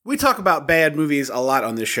We talk about bad movies a lot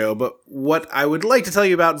on this show, but what I would like to tell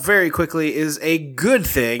you about very quickly is a good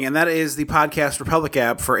thing, and that is the Podcast Republic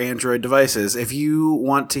app for Android devices. If you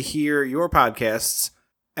want to hear your podcasts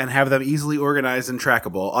and have them easily organized and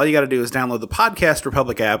trackable, all you got to do is download the Podcast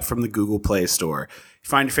Republic app from the Google Play Store. You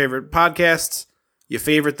find your favorite podcasts, you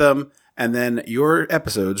favorite them, and then your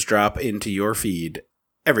episodes drop into your feed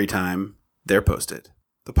every time they're posted.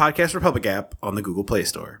 The Podcast Republic app on the Google Play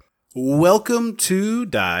Store. Welcome to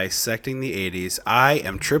Dissecting the 80s. I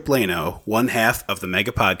am Trip Lano, one half of the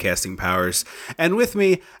Mega Podcasting Powers, and with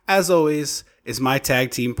me, as always, is my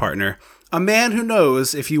tag team partner, a man who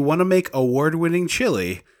knows if you want to make award-winning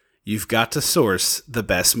chili, you've got to source the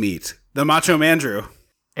best meat. The Macho Mandrew.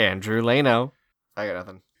 Andrew Lano. I got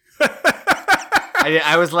nothing.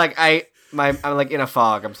 I was like, I'm like in a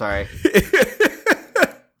fog. I'm sorry.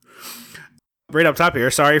 Right up top here,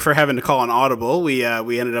 sorry for having to call an audible. We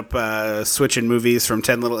ended up switching movies from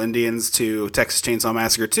 10 Little Indians to Texas Chainsaw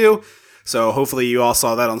Massacre 2. So hopefully you all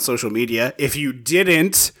saw that on social media. If you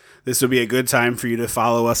didn't, this would be a good time for you to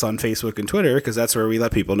follow us on Facebook and Twitter, because that's where we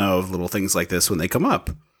let people know of little things like this when they come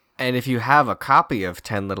up. And if you have a copy of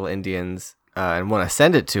 10 Little Indians and want to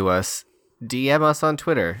send it to us, DM us on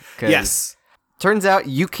Twitter. Yes. Turns out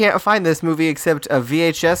you can't find this movie except a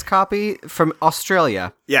VHS copy from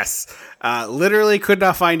Australia. Yes. Literally could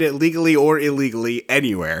not find it legally or illegally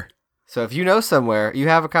anywhere. So if you know somewhere, you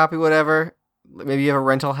have a copy, whatever, maybe you have a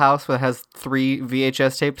rental house that has 3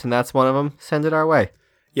 VHS tapes and that's one of them, send it our way.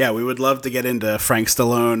 Yeah, we would love to get into Frank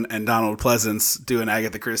Stallone and Donald Pleasance doing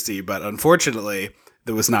Agatha Christie, but unfortunately,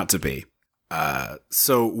 there was not to be.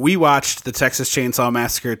 So we watched the Texas Chainsaw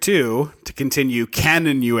Massacre 2 to continue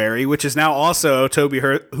Canonuary, which is now also Toby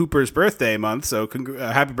Hooper's birthday month. So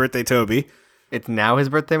happy birthday, Toby. It's now his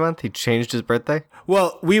birthday month? He changed his birthday?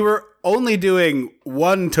 Well, we were only doing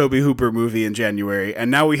one Toby Hooper movie in January,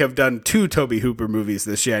 and now we have done 2 Toby Hooper movies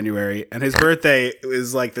this January, and his birthday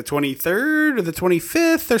is like the 23rd or the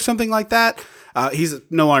 25th or something like that. He's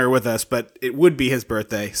no longer with us, but it would be his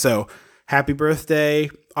birthday. So happy birthday,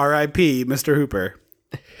 R.I.P., Mr. Hooper.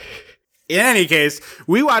 In any case,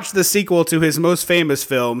 we watched the sequel to his most famous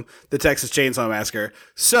film, The Texas Chainsaw Massacre.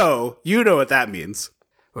 So, you know what that means.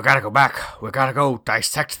 We gotta go back. We gotta go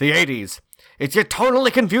dissect the 80s. It's your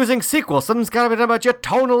tonally confusing sequel. Something's gotta be done about your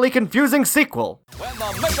tonally confusing sequel. When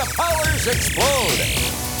the Mega Powers explode.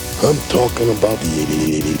 I'm talking about the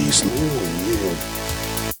 80s. Oh, yeah.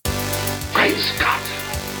 Great Scott.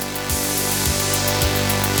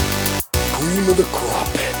 Cream of the crop.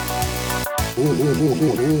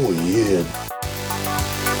 Oh, yeah.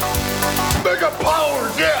 Mega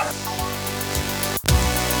Powers, yeah.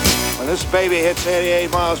 When this baby hits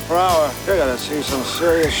 88 miles per hour, you're gonna see some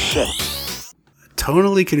serious shit.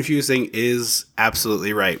 Tonally confusing is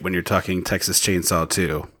absolutely right when you're talking Texas Chainsaw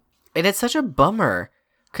 2. And it's such a bummer,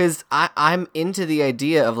 because I'm into the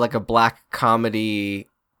idea of like a black comedy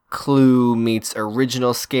Clue meets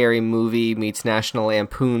original scary movie meets National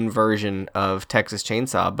Lampoon version of Texas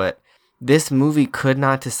Chainsaw, but this movie could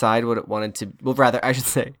not decide what it wanted to... Well, rather, I should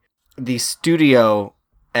say, the studio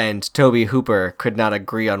and Toby Hooper could not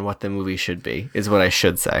agree on what the movie should be, is what I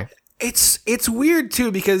should say. It's weird,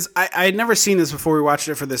 too, because I had never seen this before we watched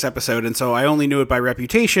it for this episode, and so I only knew it by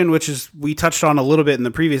reputation, which is we touched on a little bit in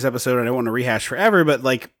the previous episode, and I don't want to rehash forever, but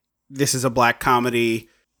like this is a black comedy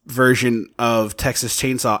version of Texas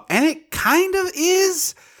Chainsaw, and it kind of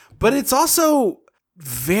is, but it's also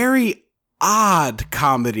very odd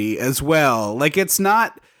comedy as well. Like it's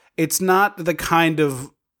not the kind of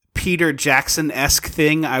Peter Jackson-esque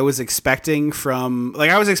thing I was expecting from, like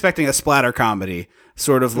I was expecting a splatter comedy,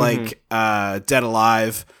 sort of like Dead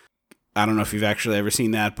Alive. I don't know if you've actually ever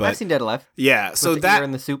seen that, but I've seen Dead Alive. Yeah, so with the ear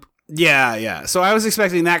in the soup. Yeah. So I was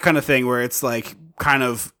expecting that kind of thing where it's like kind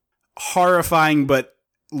of horrifying but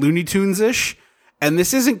Looney Tunes-ish, and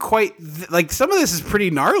this isn't quite like some of this is pretty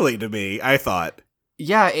gnarly to me, I thought.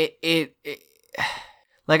 Yeah, it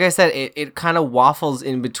like I said, it kind of waffles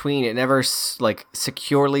in between. It never like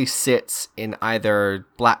securely sits in either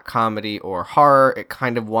black comedy or horror. It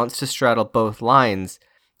kind of wants to straddle both lines.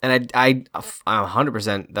 And I'm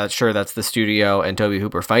 100% sure that's the studio and Toby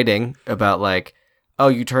Hooper fighting about like, oh,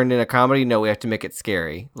 you turned in a comedy? No, we have to make it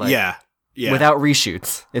scary. Like, yeah. Without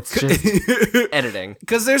reshoots. It's just editing.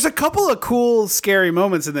 Because there's a couple of cool, scary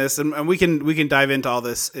moments in this, and we can dive into all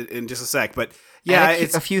this in just a sec. But yeah,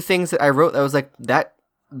 it's a few things that I wrote that was like that.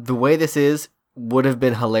 The way this is would have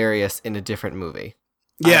been hilarious in a different movie.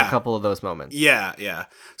 Yeah, a couple of those moments. Yeah.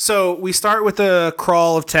 So we start with the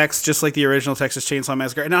crawl of Tex, just like the original Texas Chainsaw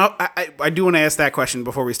Massacre. Now, I do want to ask that question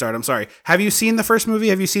before we start. I'm sorry. Have you seen the first movie?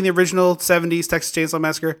 Have you seen the original 70s Texas Chainsaw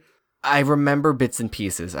Massacre? I remember bits and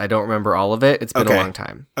pieces. I don't remember all of it. It's been a long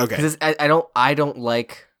time. Okay. Because I don't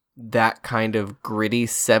like that kind of gritty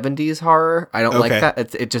 70s horror. I don't like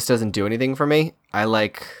that. It just doesn't do anything for me. I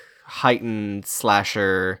like heightened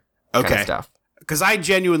slasher kind of stuff. Because I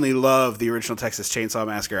genuinely love the original Texas Chainsaw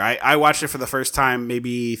Massacre. I watched it for the first time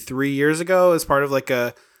maybe 3 years ago as part of like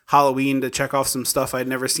a Halloween to check off some stuff I'd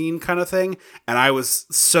never seen kind of thing. And I was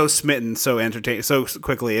so smitten, so entertained, so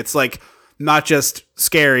quickly. It's like not just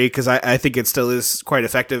scary, because I think it still is quite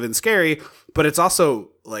effective and scary, but it's also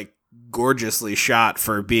like gorgeously shot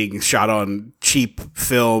for being shot on cheap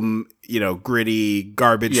film, gritty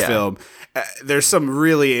garbage film. There's some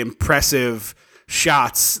really impressive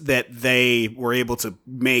shots that they were able to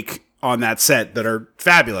make on that set that are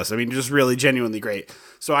fabulous. I mean, just really genuinely great.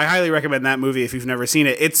 So I highly recommend that movie if you've never seen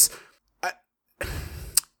it. It's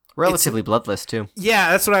relatively bloodless too. Yeah,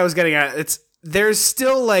 that's what I was getting at. There's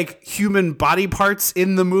still like human body parts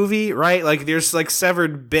in the movie, right? Like there's like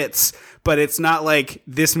severed bits, but it's not like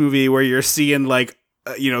this movie where you're seeing like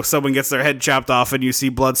someone gets their head chopped off and you see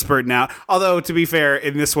blood spurting out. Although to be fair,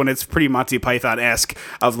 in this one it's pretty Monty Python-esque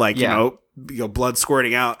of like blood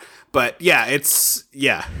squirting out. But yeah,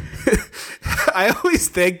 I always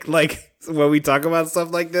think like when we talk about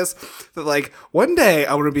stuff like this that like one day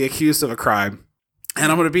I want to be accused of a crime. And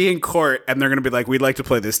I'm going to be in court and they're going to be like, we'd like to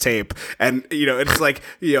play this tape. And, it's like,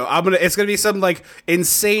 it's going to be some like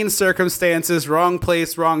insane circumstances, wrong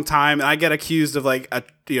place, wrong time. And I get accused of like a,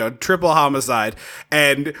 triple homicide.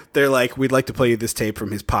 And they're like, we'd like to play you this tape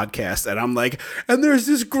from his podcast. And I'm like, and there's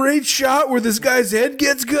this great shot where this guy's head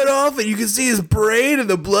gets cut off and you can see his brain and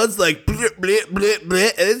the blood's like, blip, blip, blip,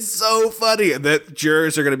 blip. And it's so funny. And the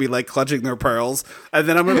jurors are going to be like clutching their pearls. And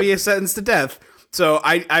then I'm going to be sentenced to death. So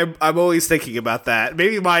I'm always thinking about that.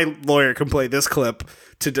 Maybe my lawyer can play this clip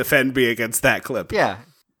to defend me against that clip. Yeah.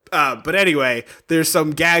 But anyway, there's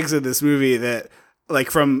some gags in this movie that,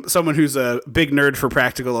 like, from someone who's a big nerd for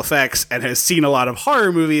practical effects and has seen a lot of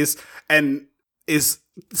horror movies and is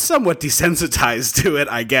somewhat desensitized to it,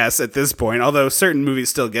 I guess, at this point. Although certain movies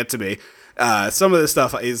still get to me. Some of this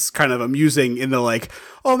stuff is kind of amusing in the like,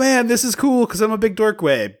 oh man, this is cool because I'm a big dork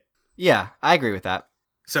way. Yeah, I agree with that.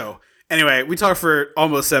 So... anyway, we talked for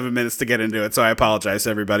almost 7 minutes to get into it, so I apologize to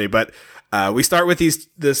everybody. But we start with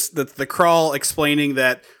the crawl explaining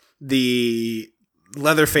that the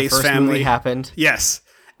Leatherface family movie happened. Yes,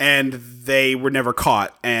 and they were never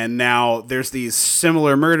caught. And now there's these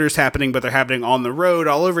similar murders happening, but they're happening on the road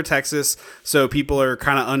all over Texas. So people are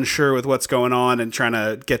kind of unsure with what's going on and trying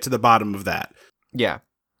to get to the bottom of that. Yeah,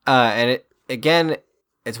 and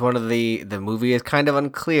it's one of the movie is kind of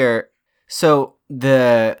unclear. So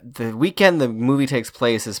the weekend the movie takes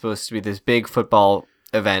place is supposed to be this big football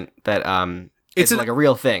event that it's like a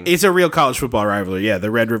real thing. It's a real college football rivalry, yeah,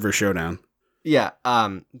 the Red River Showdown. Yeah,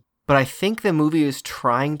 but I think the movie is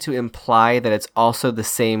trying to imply that it's also the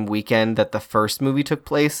same weekend that the first movie took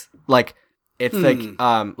place. Like it's whenever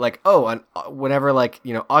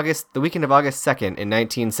August, the weekend of August 2nd in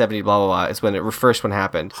 1970 blah blah blah is when the first one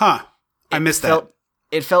happened. Huh. I missed that.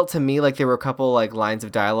 It felt to me like there were a couple like lines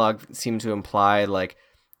of dialogue that seemed to imply like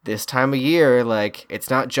this time of year, like it's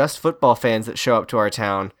not just football fans that show up to our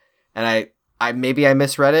town. And I maybe I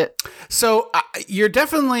misread it. So you're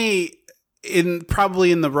definitely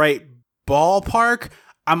probably in the right ballpark.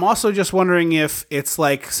 I'm also just wondering if it's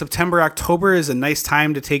like September, October is a nice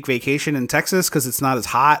time to take vacation in Texas because it's not as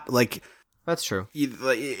hot. Like that's true.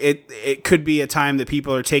 It could be a time that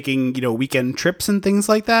people are taking weekend trips and things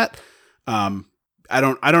like that. I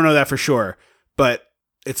don't know that for sure, but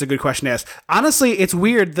it's a good question to ask. Honestly, it's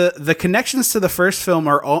weird. The connections to the first film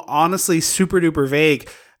are honestly super duper vague.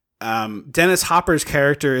 Dennis Hopper's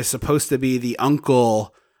character is supposed to be the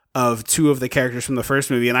uncle of two of the characters from the first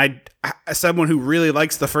movie. And I as someone who really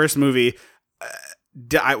likes the first movie,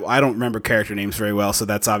 I don't remember character names very well. So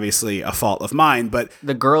that's obviously a fault of mine, but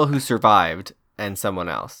the girl who survived and someone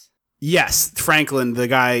else. Yes. Franklin, the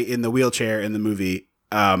guy in the wheelchair in the movie.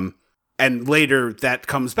 And later that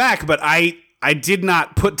comes back, but I did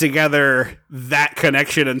not put together that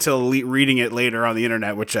connection until reading it later on the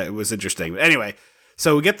internet, which was interesting. But anyway,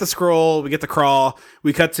 so we get the scroll, we get the crawl,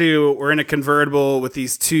 we're in a convertible with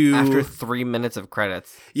these two. After 3 minutes of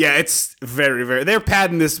credits. Yeah, it's very, very. They're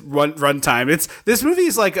padding this run time. This movie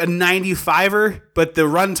is like a 95er, but the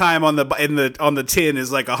run time on the tin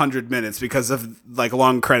is like 100 minutes because of like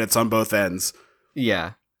long credits on both ends.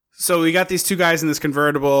 Yeah. So we got these two guys in this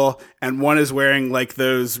convertible, and one is wearing like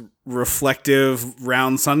those reflective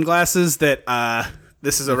round sunglasses that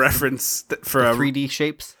this is a reference for 3D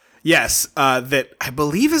shapes. Yes, that I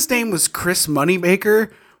believe his name was Chris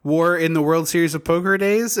Moneymaker, wore in the World Series of Poker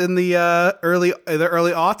days in the early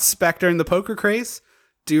aughts back during the poker craze.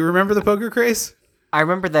 Do you remember the poker craze? I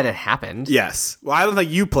remember that it happened. Yes. Well, I don't think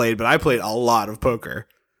you played, but I played a lot of poker.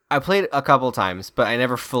 I played a couple times, but I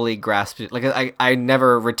never fully grasped it. Like I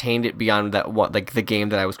never retained it beyond the game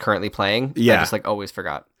that I was currently playing. Yeah. I just always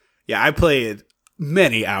forgot. Yeah, I played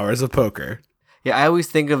many hours of poker. Yeah, I always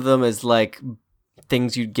think of them as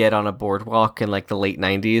things you'd get on a boardwalk in the late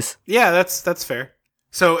 90s. Yeah, that's fair.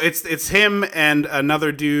 So it's him and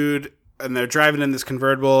another dude, and they're driving in this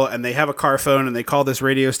convertible, and they have a car phone, and they call this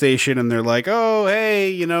radio station, and they're like, "Oh,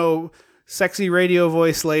 hey, sexy radio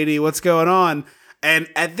voice lady, what's going on?" And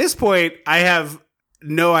at this point, I have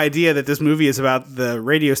no idea that this movie is about the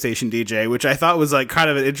radio station DJ, which I thought was kind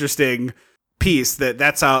of an interesting piece.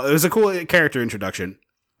 That's how it was a cool character introduction.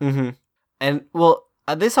 Mm-hmm. And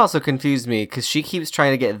this also confused me because she keeps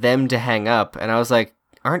trying to get them to hang up, and I was like,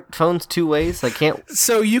 "Aren't phones two ways? Can't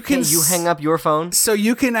you hang up your phone?" So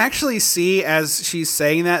you can actually see as she's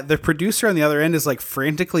saying that the producer on the other end is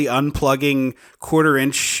frantically unplugging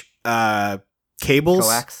 1/4-inch cables.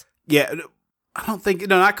 Coax? Yeah. I don't think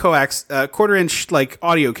not coax, 1/4-inch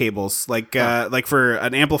audio cables, for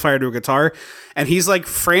an amplifier to a guitar, and he's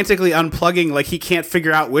frantically unplugging, he can't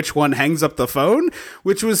figure out which one hangs up the phone,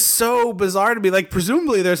 which was so bizarre to me.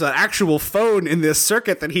 Presumably there's an actual phone in this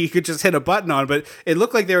circuit that he could just hit a button on, but it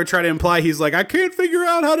looked like they were trying to imply he's I can't figure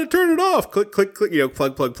out how to turn it off. Click, click, click.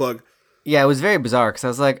 Plug. Yeah, it was very bizarre because I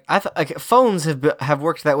was I thought phones have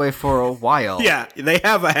worked that way for a while. Yeah, they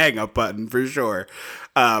have a hang up button for sure.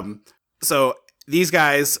 So these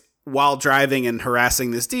guys, while driving and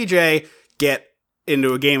harassing this DJ, get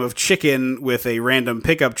into a game of chicken with a random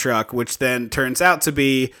pickup truck, which then turns out to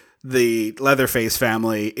be the Leatherface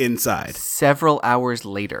family inside. Several hours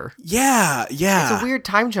later. Yeah. It's a weird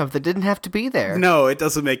time jump that didn't have to be there. No, it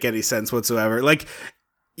doesn't make any sense whatsoever.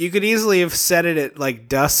 You could easily have set it at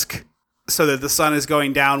dusk so that the sun is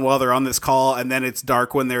going down while they're on this call, and then it's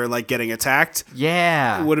dark when they're getting attacked.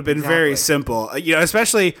 Yeah. It would have been very simple.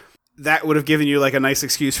 Especially that would have given you a nice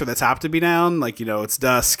excuse for the top to be down. It's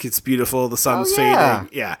dusk, it's beautiful, the sun's fading.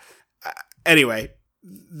 Yeah. Anyway,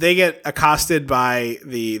 they get accosted by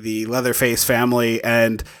the Leatherface family,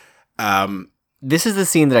 and this is the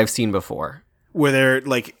scene that I've seen before, where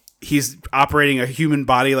they're he's operating a human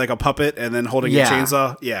body like a puppet and then holding a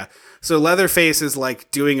chainsaw. Yeah. So Leatherface is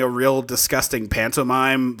doing a real disgusting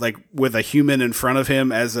pantomime, with a human in front of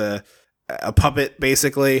him as a puppet,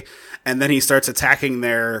 basically. And then he starts attacking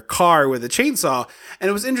their car with a chainsaw. And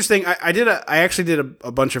it was interesting. I actually did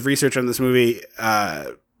a bunch of research on this movie,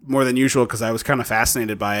 more than usual, because I was kind of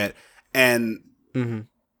fascinated by it. And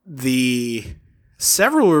the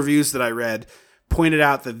several reviews that I read pointed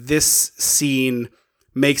out that this scene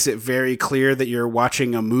makes it very clear that you're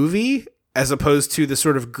watching a movie, as opposed to the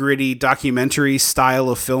sort of gritty documentary style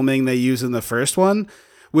of filming they use in the first one,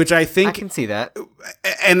 which I think I can see that.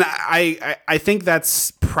 And I think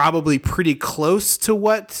that's probably pretty close to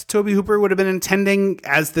what Tobe Hooper would have been intending,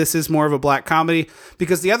 as this is more of a black comedy,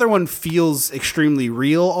 because the other one feels extremely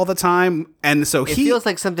real all the time. And so it feels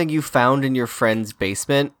like something you found in your friend's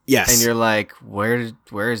basement. Yes. And you're like, where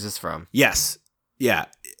is this from? Yes. Yeah.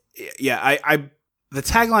 Yeah. The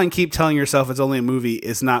tagline, "Keep telling yourself it's only a movie,"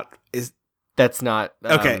 that's not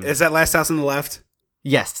okay. Is that Last House on the Left?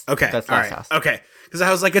 Yes. Okay. That's all Last right. House. Okay. Because I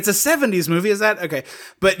was it's a 70s movie. Is that okay?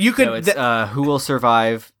 But you could. No, it's who will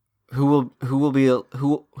survive? Who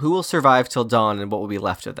will survive till dawn, and what will be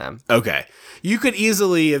left of them? Okay. You could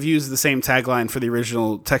easily have used the same tagline for the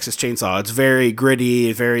original Texas Chainsaw. It's very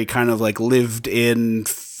gritty, very kind of lived in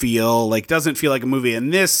feel, doesn't feel like a movie.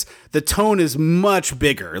 And this, the tone is much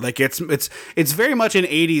bigger. It's very much an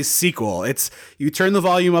 80s sequel. You turn the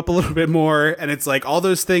volume up a little bit more, and it's all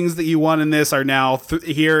those things that you want in this are now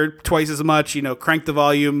here twice as much. Crank the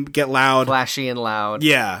volume, get loud, flashy and loud.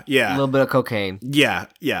 Yeah. A little bit of cocaine. Yeah,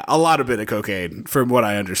 a lot of bit of cocaine, from what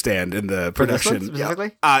I understand in the production. For this one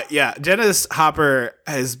specifically? Yeah. Dennis Hopper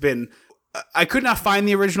has been. I could not find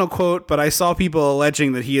the original quote, but I saw people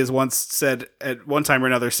alleging that he has once said, at one time or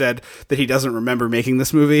another, said that he doesn't remember making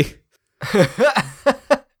this movie.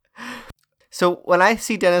 So when I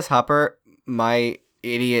see Dennis Hopper, my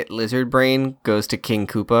idiot lizard brain goes to King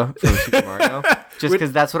Koopa from Super Mario, just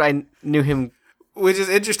because that's what I knew him. Which is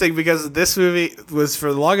interesting, because this movie was,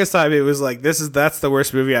 for the longest time, it was that's the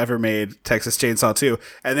worst movie I ever made, Texas Chainsaw 2.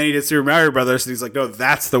 And then he did Super Mario Brothers, and he's like, no,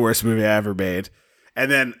 that's the worst movie I ever made. And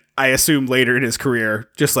then I assume later in his career,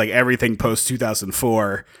 just everything post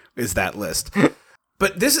 2004 is that list.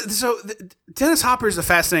 But Dennis Hopper is a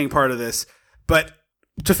fascinating part of this. But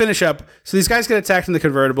to finish up, so these guys get attacked in the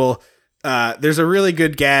convertible. There's a really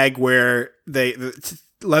good gag where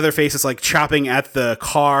Leatherface is like chopping at the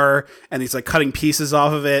car and he's like cutting pieces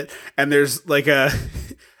off of it. And there's like a,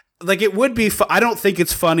 like it would be, I don't think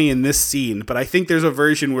it's funny in this scene, but I think there's a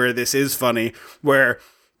version where this is funny, where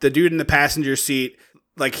the dude in the passenger seat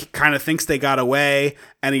like kind of thinks they got away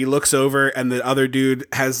and he looks over and the other dude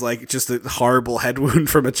has like just a horrible head wound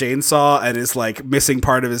from a chainsaw and is like missing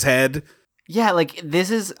part of his head. Yeah, like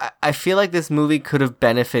I feel like this movie could have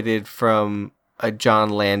benefited from a John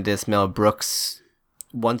Landis, Mel Brooks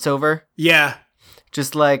once over. Yeah.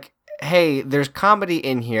 Just like, hey, there's comedy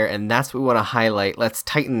in here and that's what we want to highlight. Let's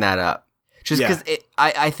tighten that up. Just because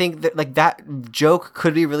I think that like that joke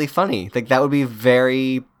could be really funny. Like that would be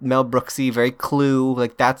very Mel Brooksy, very Clue.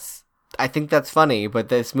 Like I think that's funny, but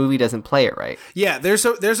this movie doesn't play it right. Yeah, there's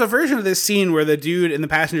a version of this scene where the dude in the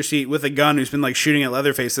passenger seat with a gun who's been like shooting at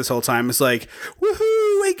Leatherface this whole time is like,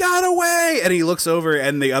 woohoo, we got away. And he looks over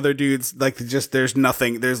and the other dude's like, just, there's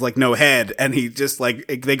nothing, there's like no head. And he just like,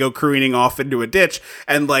 they go careening off into a ditch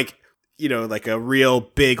and like, you know, like a real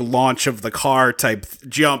big launch of the car type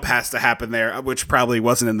jump has to happen there, which probably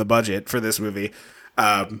wasn't in the budget for this movie.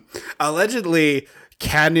 Allegedly,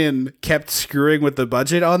 Cannon kept screwing with the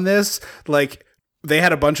budget on this. Like, they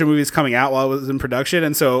had a bunch of movies coming out while it was in production,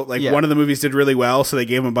 and so like one of the movies did really well, so they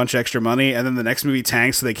gave him a bunch of extra money, and then the next movie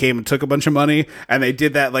tanked, so they came and took a bunch of money, and they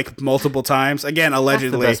did that like multiple times. Again,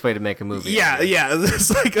 allegedly. That's the best way to make a movie. Yeah.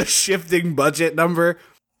 It's like a shifting budget number.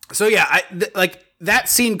 So yeah, like that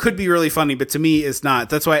scene could be really funny, but to me it's not.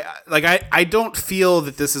 That's why like I don't feel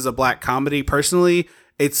that this is a black comedy personally.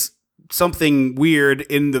 It's something weird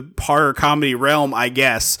in the horror comedy realm, I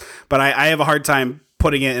guess, but I have a hard time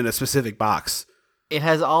putting it in a specific box. It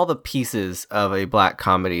has all the pieces of a black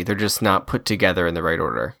comedy. They're just not put together in the right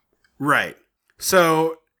order. Right.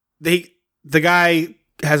 So the guy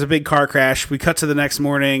has a big car crash. We cut to the next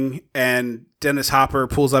morning and Dennis Hopper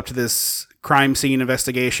pulls up to this crime scene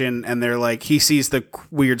investigation and they're like, he sees the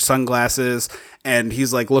weird sunglasses and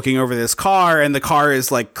he's like looking over this car and the car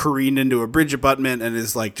is like careened into a bridge abutment and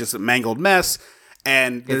is like just a mangled mess.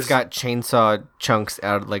 And it's got chainsaw chunks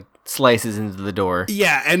out, like slices into the door.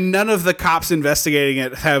 Yeah, and none of the cops investigating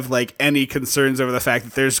it have like any concerns over the fact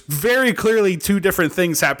that there's very clearly two different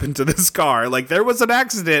things happened to this car. Like there was an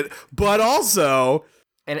accident, but also...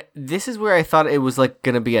 And this is where I thought it was like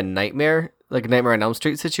going to be a nightmare, like a Nightmare on Elm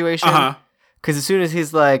Street situation. Uh-huh. Because as soon as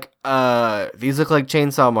he's like, these look like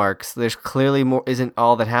chainsaw marks, there's clearly more isn't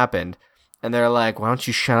all that happened. And they're like, why don't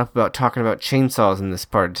you shut up about talking about chainsaws in this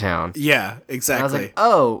part of town? Yeah, exactly. And I was like,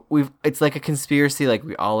 oh, it's like a conspiracy, like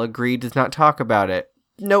we all agreed to not talk about it.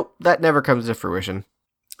 Nope, that never comes to fruition.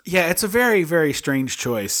 Yeah, it's a very, very strange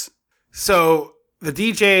choice. So the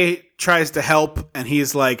DJ tries to help and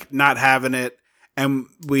he's like not having it. And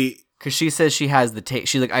because she says she has the tape.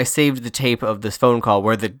 She's like, I saved the tape of this phone call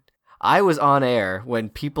where I was on air when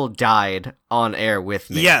people died on air with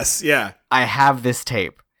me. Yes, yeah. I have this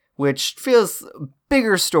tape, which feels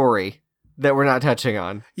bigger story that we're not touching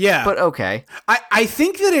on. Yeah. But okay. I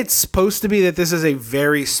think that it's supposed to be that this is a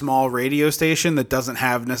very small radio station that doesn't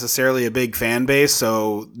have necessarily a big fan base,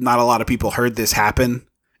 so not a lot of people heard this happen.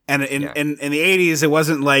 And in the 80s, it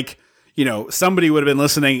wasn't like, you know, somebody would have been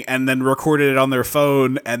listening and then recorded it on their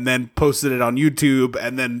phone and then posted it on YouTube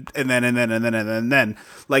and then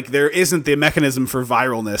like there isn't the mechanism for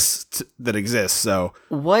viralness that exists. So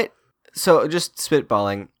just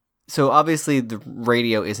spitballing. So obviously the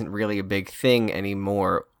radio isn't really a big thing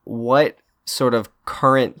anymore. What sort of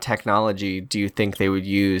current technology do you think they would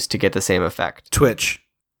use to get the same effect? Twitch.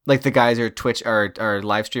 Like the guys are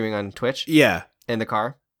live streaming on Twitch? Yeah. In the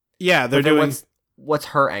car? Yeah, they're doing... What's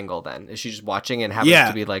her angle then? Is she just watching and happens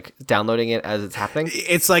to be like downloading it as it's happening?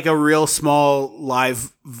 It's like a real small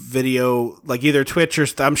live video, like either Twitch or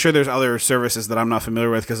I'm sure there's other services that I'm not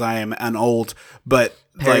familiar with because I am an old, but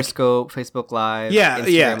Periscope, like, Facebook Live,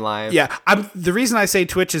 Instagram Live. Yeah. The reason I say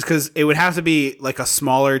Twitch is because it would have to be like a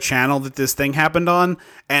smaller channel that this thing happened on,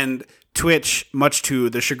 and Twitch, much to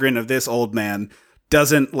the chagrin of this old man,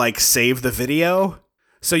 doesn't like save the video.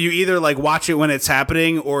 So you either like watch it when it's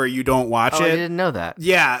happening or you don't watch it. I didn't know that.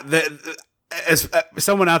 Yeah, as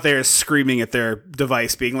someone out there is screaming at their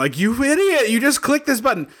device, being like, "You idiot! You just clicked this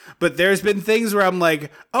button." But there's been things where I'm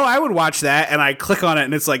like, "Oh, I would watch that," and I click on it,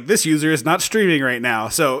 and it's like, "This user is not streaming right now."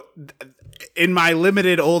 So, in my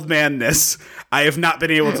limited old manness, I have not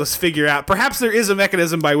been able to figure out. Perhaps there is a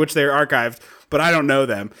mechanism by which they're archived, but I don't know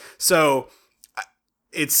them. So.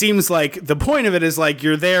 It seems like the point of it is like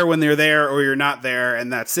you're there when they're there or you're not there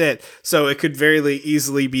and that's it. So it could very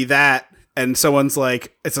easily be that. And someone's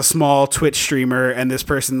like, it's a small Twitch streamer and this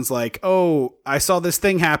person's like, oh, I saw this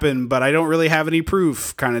thing happen, but I don't really have any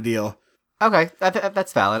proof kind of deal. Okay,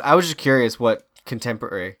 that's valid. I was just curious what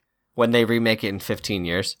contemporary when they remake it in 15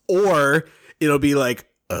 years. Or it'll be like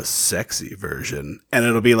a sexy version, and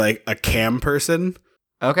it'll be like a cam person,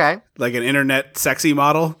 Okay. like an internet sexy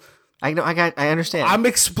model. I understand. I'm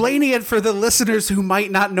explaining it for the listeners who might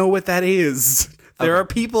not know what that is. There are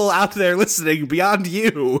people out there listening beyond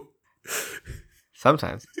you.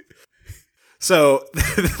 Sometimes. So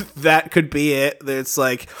that could be it. It's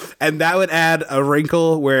like, and that would add a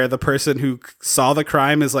wrinkle where the person who saw the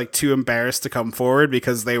crime is like too embarrassed to come forward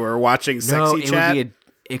because they were watching sexy chat.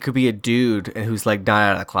 It could be a dude and who's like not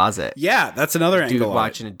out of the closet. Yeah, that's another Dude angle.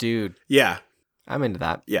 watching a dude. Yeah, I'm into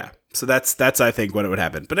that. yeah. So that's I think what it would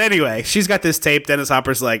happen. But anyway, she's got this tape. Dennis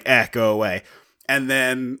Hopper's like, go away. And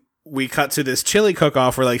then we cut to this chili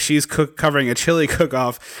cook-off where like she's covering a chili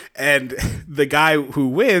cook-off, and the guy who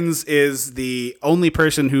wins is the only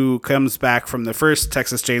person who comes back from the first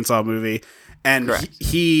Texas Chainsaw movie, and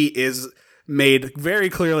he is made very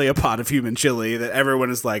clearly a pot of human chili that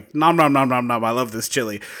everyone is like, nom nom nom nom nom, I love this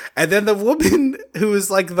chili. And then the woman who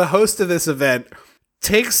is like the host of this event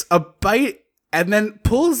takes a bite and then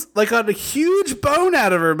pulls like a huge bone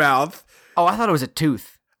out of her mouth. Oh, I thought it was a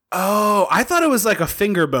tooth. Oh, I thought it was like a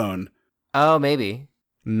finger bone. Oh, maybe.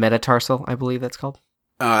 Metatarsal, I believe that's called.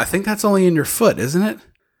 I think that's only in your foot, isn't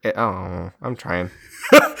it? Oh, I'm trying.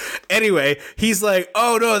 Anyway, he's like,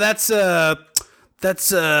 oh no, that's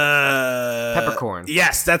Peppercorn.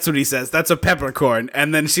 Yes, that's what he says. That's a peppercorn.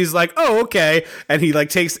 And then she's like, oh, okay. And he like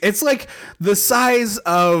takes, it's like the size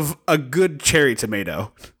of a good cherry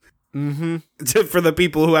tomato. Mm-hmm. For the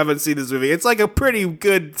people who haven't seen this movie, it's like a pretty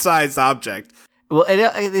good sized object. Well,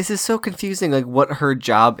 this is so confusing, like what her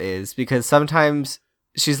job is, because sometimes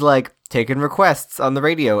she's like taking requests on the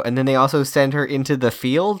radio, and then they also send her into the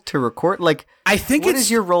field to record. Like, I think what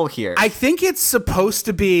is your role here? I think it's supposed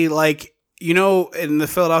to be like, you know, in the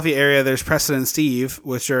Philadelphia area, there's Preston and Steve,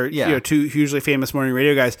 which are you know, two hugely famous morning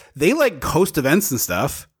radio guys. They like host events and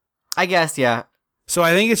stuff. I guess, yeah. So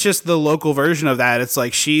I think it's just the local version of that. It's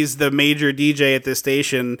like she's the major DJ at this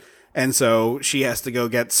station, and so she has to go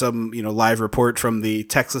get some, you know, live report from the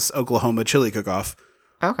Texas-Oklahoma chili cook-off.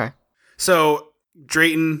 Okay. So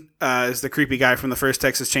Drayton is the creepy guy from the first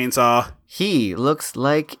Texas Chainsaw. He looks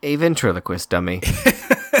like a ventriloquist dummy.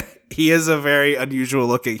 He is a very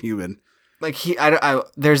unusual-looking human. Like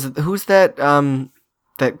who's that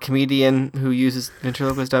that comedian who uses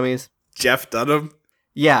ventriloquist dummies? Jeff Dunham.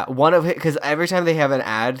 Yeah, one of his, because every time they have an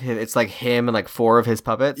ad, it's like him and like 4 of his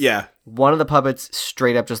puppets. Yeah. One of the puppets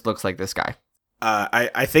straight up just looks like this guy.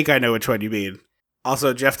 I think I know which one you mean.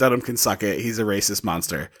 Also, Jeff Dunham can suck it. He's a racist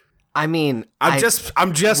monster. I mean, I'm just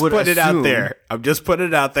putting it out there. I'm just putting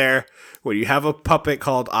it out there. When you have a puppet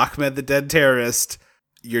called Ahmed the Dead Terrorist,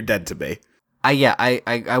 you're dead to me.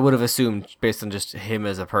 I would have assumed based on just him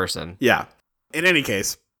as a person. Yeah. In any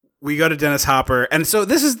case, we go to Dennis Hopper, and so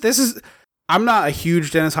this is. I'm not a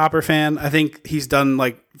huge Dennis Hopper fan. I think he's done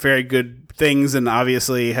like very good things, and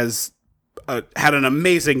obviously has had an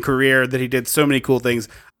amazing career. That he did so many cool things.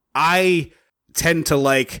 I tend to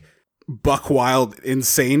like buck wild,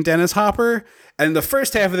 insane Dennis Hopper, and the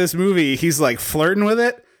first half of this movie, he's like flirting with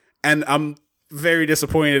it, and I'm very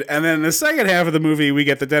disappointed. And then in the second half of the movie, we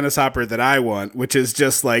get the Dennis Hopper that I want, which is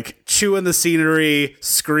just like chewing the scenery,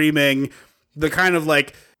 screaming, the kind of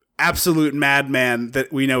like absolute madman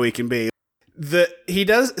that we know he can be. He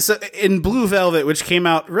does so in Blue Velvet, which came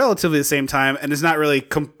out relatively the same time and is not really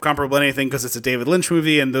comparable to anything because it's a David Lynch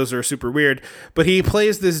movie and those are super weird. But he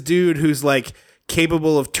plays this dude who's like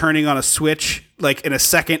capable of turning on a switch like in a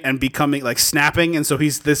second and becoming like snapping, and so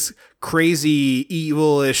he's this crazy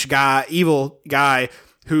evil guy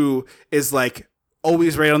who is like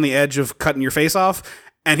always right on the edge of cutting your face off.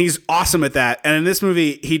 And he's awesome at that. And in this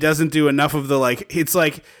movie, he doesn't do enough of the, like, it's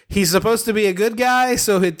like he's supposed to be a good guy,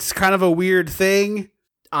 so it's kind of a weird thing.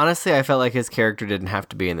 Honestly, I felt like his character didn't have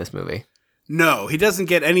to be in this movie. No, he doesn't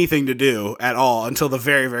get anything to do at all until the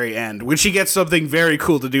very, very end, which he gets something very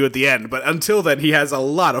cool to do at the end. But until then, he has a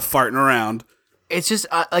lot of farting around. It's just,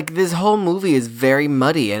 like, this whole movie is very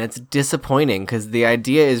muddy, and it's disappointing, because the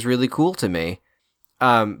idea is really cool to me.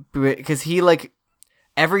 Because he, like,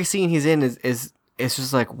 every scene he's in is it's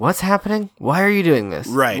just like, what's happening? Why are you doing this?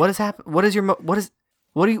 Right. What is happening?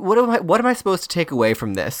 What am I supposed to take away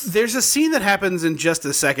from this? There's a scene that happens in just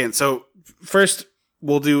a second. So first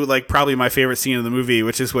we'll do like probably my favorite scene in the movie,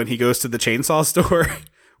 which is when he goes to the chainsaw store,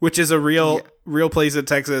 which is a real place in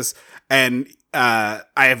Texas. And I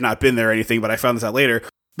have not been there or anything, but I found this out later.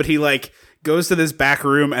 But he like goes to this back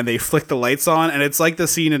room and they flick the lights on, and it's like the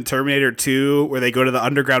scene in Terminator 2 where they go to the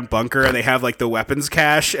underground bunker and they have like the weapons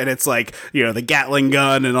cache, and it's like, you know, the Gatling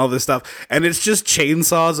gun and all this stuff, and it's just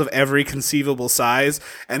chainsaws of every conceivable size,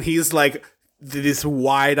 and he's like this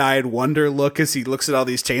wide-eyed wonder look as he looks at all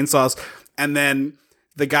these chainsaws, and then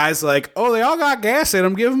the guy's like, oh, they all got gas in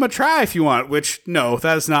them, give them a try if you want, which, no,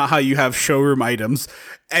 that is not how you have showroom items.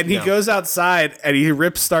 And he goes outside and he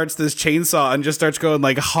starts this chainsaw and just starts going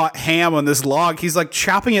like hot ham on this log. He's like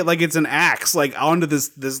chopping it like it's an axe, like onto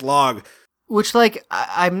this log. Which, like,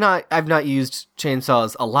 I've not used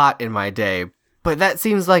chainsaws a lot in my day, but that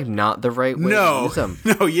seems like not the right way to use them.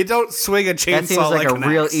 No, you don't swing a chainsaw that seems like a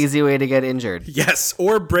real axe. easy way to get injured. Yes,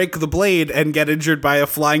 or break the blade and get injured by a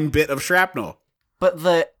flying bit of shrapnel.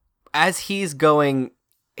 But as he's doing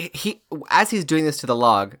this to the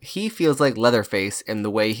log, he feels like Leatherface in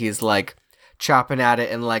the way he's like chopping at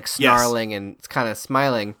it and like snarling and kind of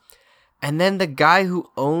smiling. And then the guy who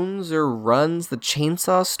owns or runs the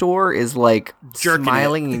chainsaw store is like jerking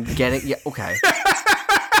smiling and getting okay.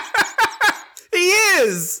 He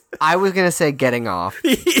is. I was gonna say getting off.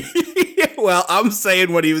 Well, I'm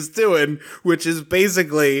saying what he was doing, which is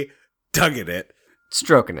basically tugging it,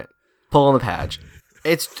 stroking it, pulling the patch.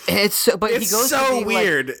 It's so, but it's he goes so from being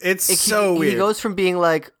weird. Like, it's so weird. He goes from being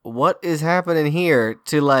like, "What is happening here?"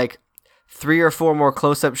 to like 3 or 4 more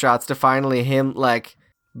close-up shots to finally him like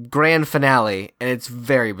grand finale, and it's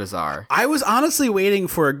very bizarre. I was honestly waiting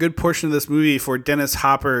for a good portion of this movie for Dennis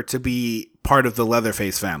Hopper to be part of the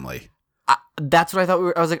Leatherface family. That's what I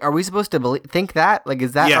thought. I was like, "Are we supposed to think that? Like,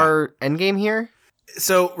 is that our endgame here?"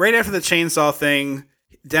 So right after the chainsaw thing,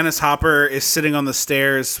 Dennis Hopper is sitting on the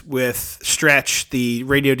stairs with Stretch, the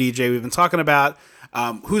radio DJ we've been talking about,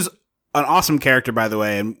 who's an awesome character, by the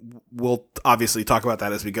way, and we'll obviously talk about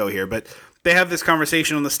that as we go here. But they have this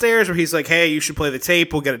conversation on the stairs where he's like, hey, you should play the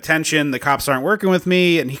tape. We'll get attention. The cops aren't working with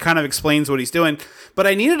me. And he kind of explains what he's doing. But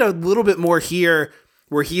I needed a little bit more here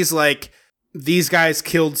where he's like, these guys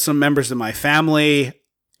killed some members of my family.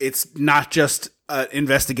 It's not just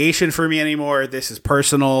investigation for me anymore. This is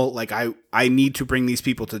personal. Like I need to bring these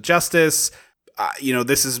people to justice.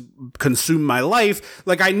 This has consumed my life.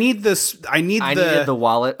 Like I need this. I needed the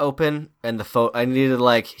wallet open and the photo. I needed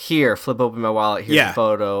like here, flip open my wallet. Here's a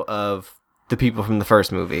photo of the people from the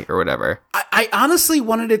first movie or whatever. I honestly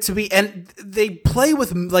wanted it to be, and they play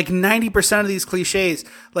with like 90% of these cliches.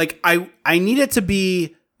 Like I need it to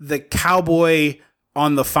be the cowboy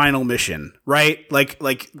on the final mission, right? Like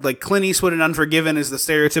Clint Eastwood in Unforgiven is the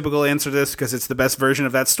stereotypical answer to this because it's the best version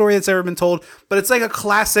of that story that's ever been told. But it's like a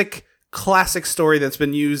classic story that's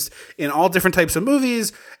been used in all different types of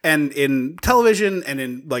movies and in television and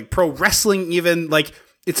in like pro wrestling even. Like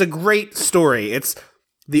it's a great story. It's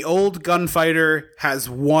the old gunfighter has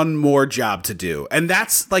one more job to do. And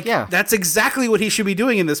that's like, that's exactly what he should be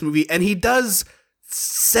doing in this movie. And he does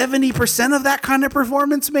 70% of that kind of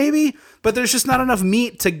performance maybe, but there's just not enough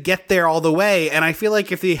meat to get there all the way. And I feel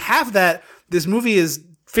like if they have that, this movie is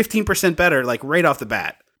 15% better, like right off the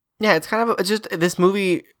bat. Yeah, it's kind of this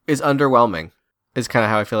movie is underwhelming is kind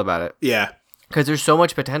of how I feel about it. Yeah. Because there's so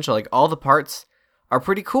much potential. Like all the parts are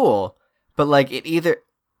pretty cool, but like it either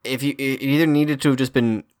needed to have just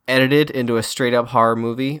been edited into a straight up horror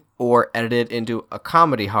movie or edited into a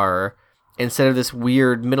comedy horror instead of this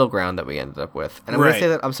weird middle ground that we ended up with. And I'm going to say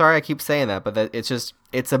that, I'm sorry I keep saying that, but that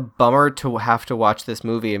it's a bummer to have to watch this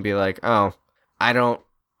movie and be like, oh, I don't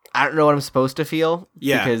know what I'm supposed to feel.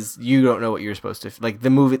 Yeah. Because you don't know what you're supposed to like the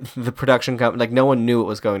movie, the production company, like no one knew what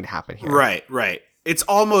was going to happen here. Right. It's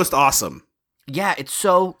almost awesome. Yeah, it's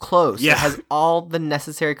so close. Yeah. It has all the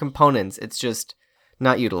necessary components. It's just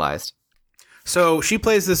not utilized. So she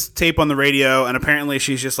plays this tape on the radio, and apparently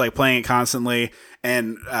she's just like playing it constantly.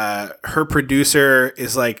 And her producer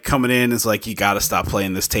is like coming in, is like, you got to stop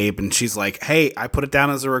playing this tape. And she's like, hey, I put it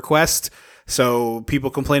down as a request. So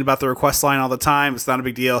people complain about the request line all the time. It's not a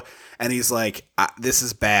big deal. And he's like, this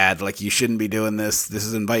is bad. Like, you shouldn't be doing this. This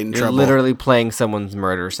is inviting trouble. You're literally playing someone's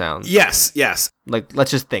murder sounds. Yes. Like,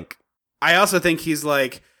 let's just think. I also think he's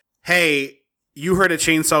like, hey, you heard a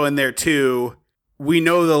chainsaw in there too. We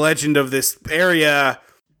know the legend of this area.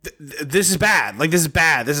 This is bad. Like, this is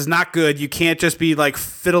bad. This is not good. You can't just be like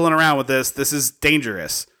fiddling around with this. This is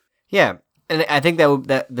dangerous. Yeah. And I think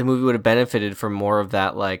that the movie would have benefited from more of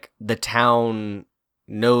that, like the town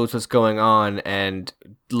knows what's going on and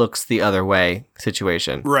looks the other way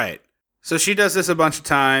situation. Right. So she does this a bunch of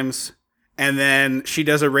times, and then she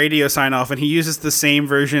does a radio sign off, and he uses the same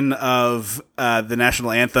version of the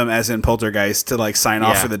national anthem as in Poltergeist to like sign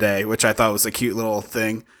off for the day, which I thought was a cute little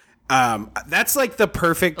thing. That's like the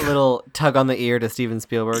perfect a little tug on the ear to Steven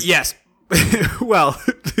Spielberg. Yes. Well,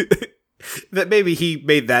 that maybe he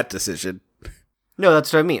made that decision. No,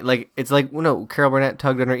 that's what I mean. Like, it's like, no, Carol Burnett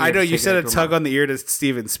tugged on her ear. I know, you said a tug on the ear to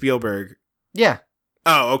Steven Spielberg. Yeah.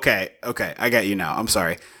 Oh, okay. I got you now. I'm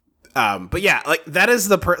sorry. But yeah, like that is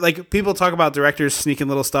like people talk about directors sneaking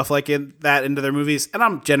little stuff like that into their movies, and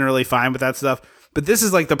I'm generally fine with that stuff. But this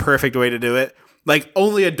is like the perfect way to do it. Like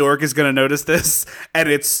only a dork is going to notice this, and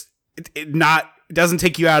it doesn't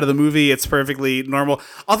take you out of the movie. It's perfectly normal.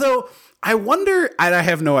 Although I wonder, and I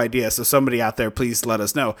have no idea. So somebody out there, please let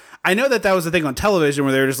us know. I know that was a thing on television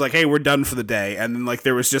where they were just like, "Hey, we're done for the day," and then like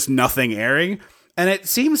there was just nothing airing. And it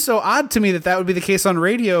seems so odd to me that would be the case on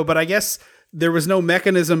radio, but I guess there was no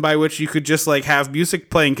mechanism by which you could just like have music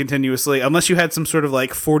playing continuously unless you had some sort of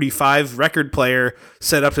like 45 record player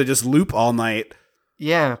set up to just loop all night.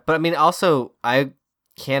 Yeah, but I mean, also, I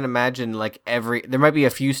can't imagine like there might be a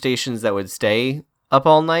few stations that would stay up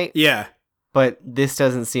all night. Yeah. But this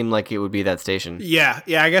doesn't seem like it would be that station. Yeah,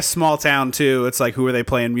 I guess small town too. It's like, who are they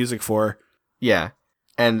playing music for? Yeah.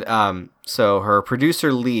 And so her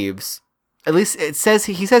producer leaves. At least it says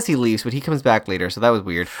he says he leaves, but he comes back later, so that was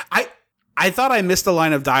weird. I thought I missed a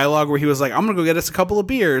line of dialogue where he was like, "I'm gonna go get us a couple of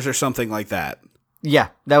beers" or something like that. Yeah,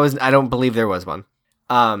 I don't believe there was one.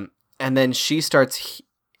 And then she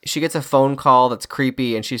gets a phone call that's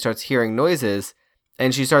creepy, and she starts hearing noises,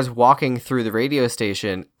 and she starts walking through the radio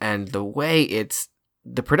station, and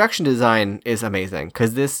the production design is amazing,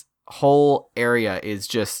 because this whole area is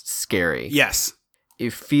just scary. Yes. You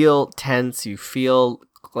feel tense, you feel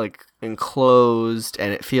like enclosed,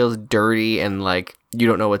 and it feels dirty, and like you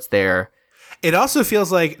don't know what's there. It also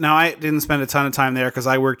feels like, now I didn't spend a ton of time there because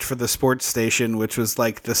I worked for the sports station, which was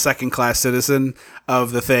like the second class citizen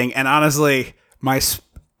of the thing. And honestly, and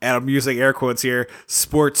I'm using air quotes here,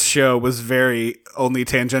 sports show was very only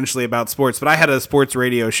tangentially about sports, but I had a sports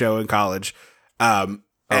radio show in college.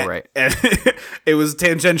 Right. And it was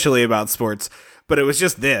tangentially about sports, but it was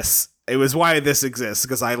just this. It was why this exists,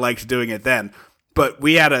 because I liked doing it then. But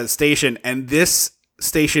we had a station, and this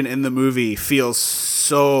station in the movie feels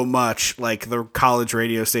so much like the college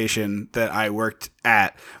radio station that I worked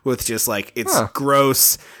at, with just like, it's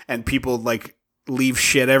gross, and people like leave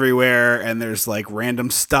shit everywhere, and there's like random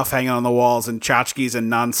stuff hanging on the walls and tchotchkes and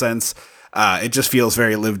nonsense. It just feels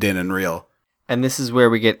very lived in and real. And this is where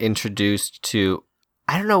we get introduced to,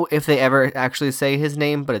 I don't know if they ever actually say his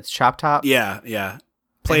name, but it's Chop Top. Yeah.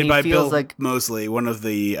 Played by Bill Moseley, one of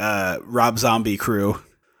the Rob Zombie crew.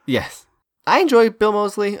 Yes. I enjoy Bill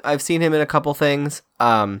Moseley. I've seen him in a couple things.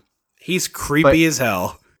 He's creepy as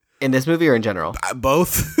hell. In this movie or in general?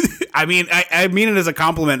 Both. I mean, I mean it as a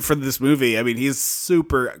compliment for this movie. I mean, he's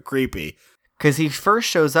super creepy. Because he first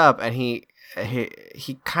shows up and he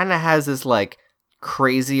kind of has this like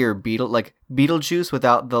crazier Beetlejuice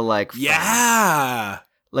without the like fun. Yeah.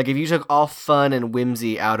 Like if you took all fun and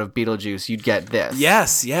whimsy out of Beetlejuice, you'd get this.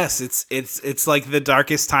 Yes. It's like the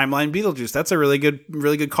darkest timeline Beetlejuice. That's a really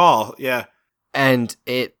good call. Yeah. And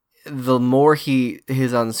the more he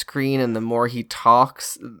is on screen and the more he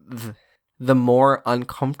talks, the more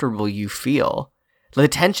uncomfortable you feel. The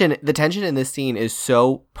tension in this scene is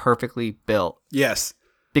so perfectly built. Yes.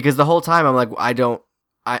 Because the whole time I'm like, I don't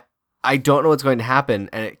know what's going to happen,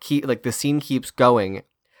 and the scene keeps going.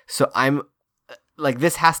 So I'm like,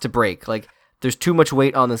 this has to break. Like, there's too much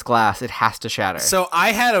weight on this glass. It has to shatter. So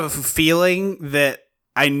I had a feeling that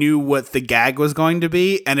I knew what the gag was going to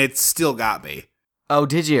be, and it still got me. Oh,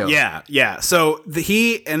 did you? Yeah. So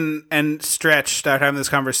he and Stretch start having this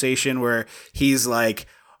conversation where he's like,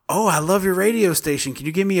 "Oh, I love your radio station. Can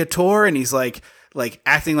you give me a tour?" And he's like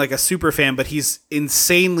acting like a super fan, but he's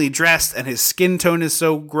insanely dressed, and his skin tone is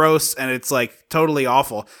so gross, and it's like totally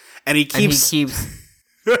awful. And he keeps he's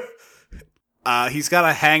got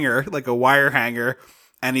a hanger, like a wire hanger,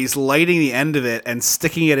 and he's lighting the end of it and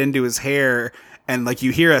sticking it into his hair, and like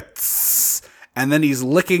you hear a tss, and then he's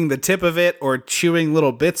licking the tip of it or chewing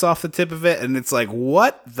little bits off the tip of it, and it's like,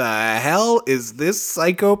 what the hell is this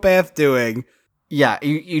psychopath doing? Yeah,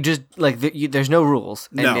 you just like there's no rules,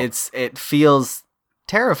 and no. It feels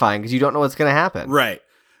terrifying because you don't know what's gonna happen. Right.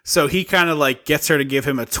 So he kind of like gets her to give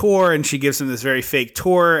him a tour, and she gives him this very fake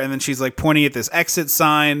tour, and then she's like pointing at this exit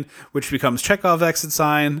sign, which becomes Chekhov's exit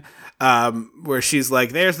sign, where she's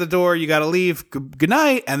like, "There's the door, you gotta leave, good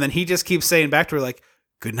night," and then he just keeps saying back to her like,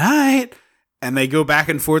 "Good night," and they go back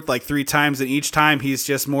and forth like 3 times, and each time he's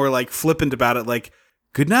just more like flippant about it, like,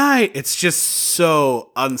 "Good night." It's just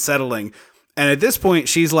so unsettling. And at this point,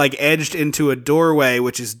 she's like edged into a doorway,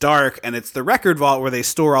 which is dark, and it's the record vault where they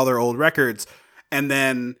store all their old records. And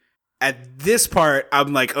then at this part,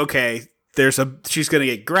 I'm like, okay, she's gonna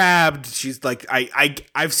get grabbed. She's like,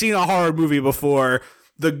 I've seen a horror movie before.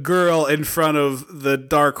 The girl in front of the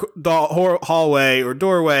dark hallway or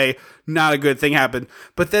doorway, not a good thing happened.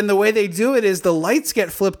 But then the way they do it is the lights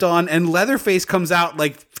get flipped on, and Leatherface comes out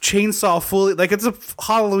like chainsaw fully, like it's a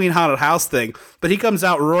Halloween haunted house thing, but he comes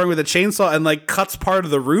out roaring with a chainsaw and like cuts part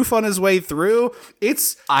of the roof on his way through.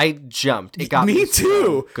 I jumped. It got me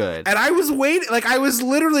too. So good. And I was waiting, like I was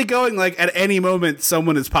literally going like at any moment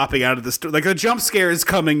someone is popping out of the store. Like a jump scare is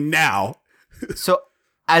coming now. So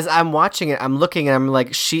as I'm watching it, I'm looking and I'm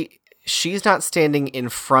like, she's not standing in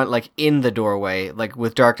front, like in the doorway, like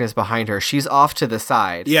with darkness behind her. She's off to the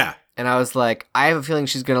side. Yeah. And I was like, I have a feeling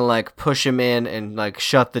she's going to like push him in and like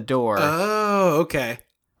shut the door. Oh, okay.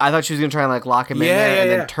 I thought she was going to try and like lock him in there and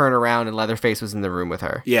then turn around and Leatherface was in the room with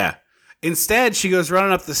her. Yeah. Instead, she goes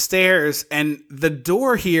running up the stairs and the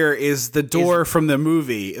door here is the door from the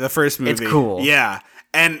movie, the first movie. It's cool. Yeah.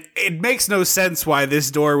 And it makes no sense why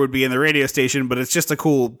this door would be in the radio station, but it's just a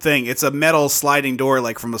cool thing. It's a metal sliding door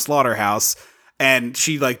like from a slaughterhouse, and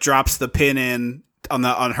she like drops the pin in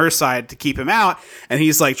on her side to keep him out, and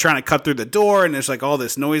he's like trying to cut through the door, and there's like all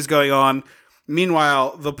this noise going on.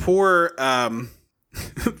 Meanwhile, the poor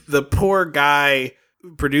guy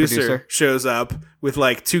producer shows up with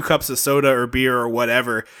like 2 cups of soda or beer or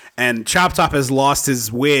whatever, and Chop Top has lost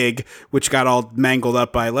his wig, which got all mangled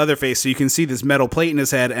up by Leatherface, so you can see this metal plate in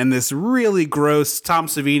his head and this really gross Tom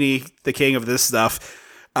Savini, the king of this stuff,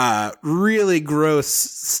 really gross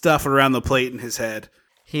stuff around the plate in his head.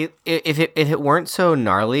 If it weren't so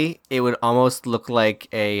gnarly, it would almost look like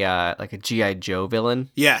a G.I. Joe villain.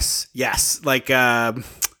 Yes, like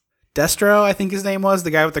Destro, I think his name was,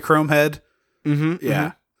 the guy with the chrome head. Mm-hmm.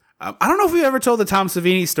 Yeah. I don't know if we ever told the Tom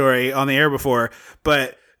Savini story on the air before,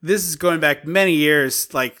 but this is going back many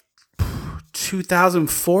years, like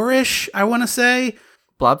 2004-ish, I want to say.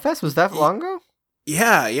 Blobfest, was that long ago?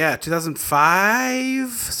 Yeah, 2005,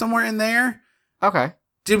 somewhere in there. Okay.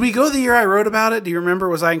 Did we go the year I wrote about it? Do you remember?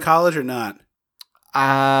 Was I in college or not?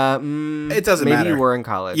 It doesn't matter. Maybe you were in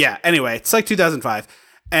college. Yeah, anyway, it's like 2005.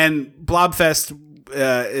 And Blobfest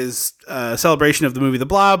is a celebration of the movie The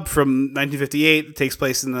Blob from 1958. It takes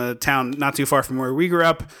place in the town not too far from where we grew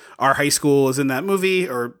up. Our high school is in that movie,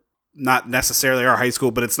 or not necessarily our high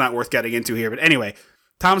school, but it's not worth getting into here. But anyway,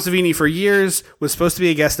 Tom Savini for years was supposed to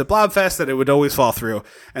be a guest at Blobfest, that it would always fall through.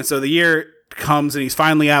 And so the year comes and he's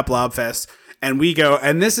finally at Blobfest. And we go,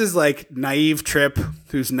 and this is like naive Trip,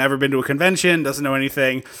 who's never been to a convention, doesn't know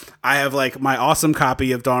anything. I have like my awesome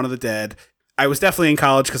copy of Dawn of the Dead. I was definitely in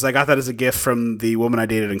college because I got that as a gift from the woman I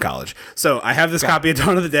dated in college. So I have this copy of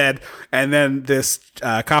Dawn of the Dead and then this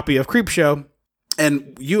copy of Creepshow.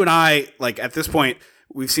 And you and I, like at this point,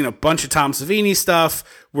 we've seen a bunch of Tom Savini stuff.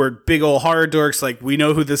 We're big old horror dorks. Like, we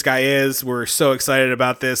know who this guy is. We're so excited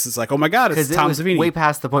about this. It's like, oh my God, it's Tom Savini. Way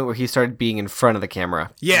past the point where he started being in front of the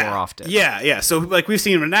camera more often. Yeah. So, like, we've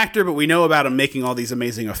seen him an actor, but we know about him making all these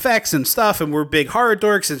amazing effects and stuff. And we're big horror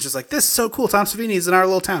dorks. And it's just like, this is so cool. Tom Savini is in our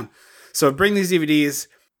little town. So I bring these DVDs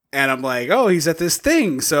and I'm like, oh, he's at this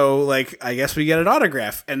thing. So, like, I guess we get an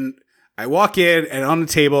autograph. And I walk in and on the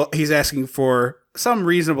table, he's asking for some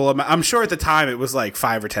reasonable amount. I'm sure at the time it was like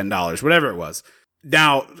 $5 or $10, whatever it was.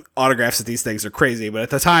 Now autographs at these things are crazy, but at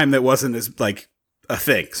the time that wasn't as like a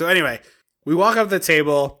thing. So anyway, we walk up to the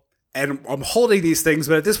table and I'm holding these things,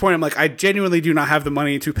 but at this point I'm like, I genuinely do not have the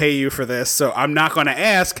money to pay you for this, so I'm not going to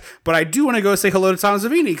ask, but I do want to go say hello to Tom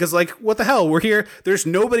Savini because, like, what the hell? We're here. There's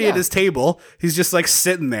nobody at his table. He's just like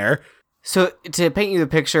sitting there. So to paint you the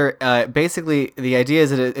picture, basically the idea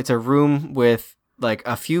is that it's a room with like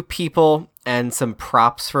a few people and some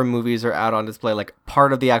props from movies are out on display. Like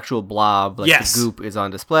part of the actual blob, like the goop, is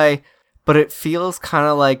on display. But it feels kind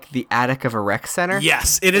of like the attic of a rec center.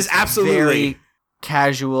 Yes, it is absolutely very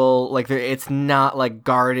casual. Like it's not like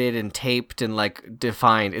guarded and taped and like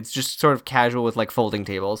defined. It's just sort of casual with like folding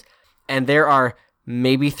tables. And there are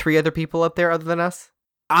maybe 3 other people up there other than us.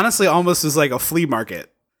 Honestly, almost as like a flea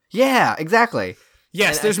market. Yeah, exactly.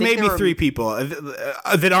 Yes, and there's maybe 3 people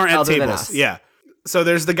that aren't at tables. Yeah. So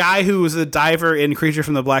there's the guy who was a diver in Creature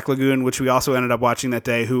from the Black Lagoon, which we also ended up watching that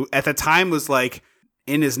day, who at the time was like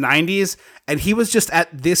in his 90s, and he was just at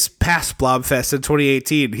this past Blobfest in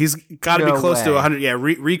 2018. He's got to be close to 100. Yeah,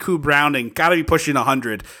 Riku Browning, got to be pushing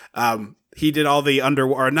 100. He did all the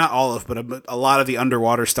not all of, but a lot of the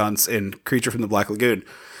underwater stunts in Creature from the Black Lagoon.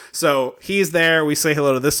 So he's there. We say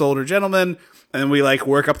hello to this older gentleman. And then we like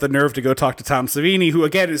work up the nerve to go talk to Tom Savini, who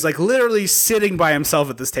again is like literally sitting by himself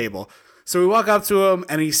at this table. So we walk up to him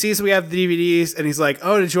and he sees we have the DVDs and he's like,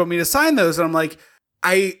 oh, did you want me to sign those? And I'm like,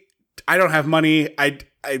 I don't have money. I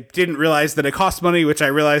didn't realize that it cost money, which I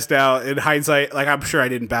realized now in hindsight. Like, I'm sure I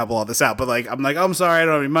didn't babble all this out, but like, I'm like, oh, I'm sorry, I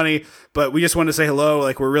don't have any money, but we just wanted to say hello.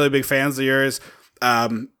 Like, we're really big fans of yours.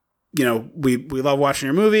 You know, we love watching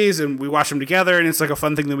your movies and we watch them together and it's like a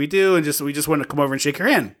fun thing that we do. And we just wanted to come over and shake your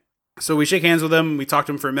hand. So we shake hands with him. We talked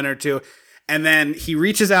to him for a minute or two. And then he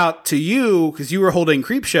reaches out to you because you were holding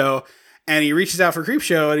Creepshow, and he reaches out for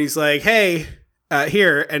Creepshow and he's like, hey,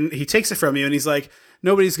 here. And he takes it from you and he's like,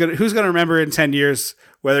 who's going to remember in 10 years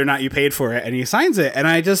whether or not you paid for it? And he signs it. And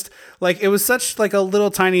I just like, it was such like a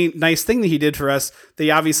little tiny nice thing that he did for us that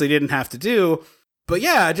he obviously didn't have to do. But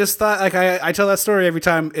yeah, I just thought like I tell that story every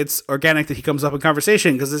time it's organic that he comes up in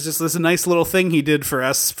conversation, because it's just this nice little thing he did for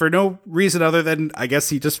us for no reason other than I guess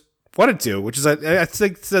he just wanted to, which is I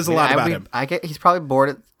think says a lot about him. He's probably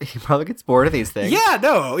bored. He probably gets bored of these things.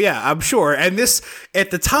 Yeah, I'm sure. And this at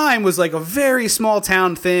the time was like a very small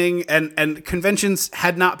town thing, and conventions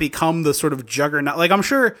had not become the sort of juggernaut. Like I'm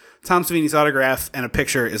sure Tom Savini's autograph and a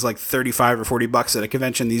picture is like $35 or $40 at a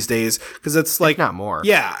convention these days, because it's like if not more.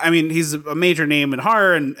 Yeah, I mean he's a major name in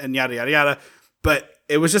horror and yada yada yada, but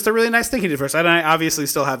it was just a really nice thing he did for us. And I obviously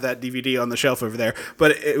still have that DVD on the shelf over there.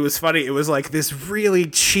 But it was funny. It was like this really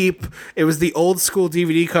cheap, it was the old school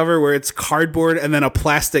DVD cover where it's cardboard and then a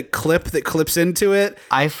plastic clip that clips into it.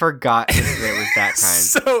 I forgot it was that kind.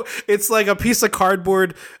 So it's like a piece of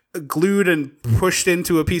cardboard glued and pushed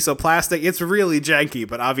into a piece of plastic. It's really janky,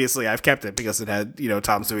 but obviously I've kept it because it had,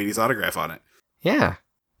 Tom Savini's autograph on it. Yeah.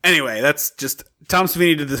 Anyway, that's just, Tom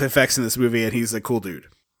Savini did the effects in this movie and he's a cool dude.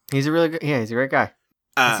 He's a really good, he's a great guy.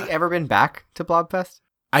 Has he ever been back to Blobfest?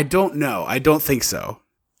 I don't know. I don't think so.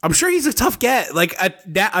 I'm sure he's a tough get. Like,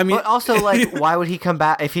 I mean, but also, like, why would he come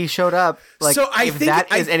back if he showed up? Like, so if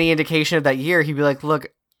that is any indication of that year, he'd be like, "Look,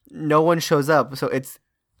 no one shows up, so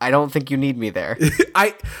I don't think you need me there."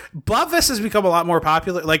 Blobfest has become a lot more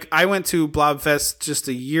popular. Like, I went to Blobfest just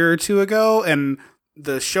a year or two ago, and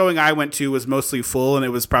the showing I went to was mostly full, and it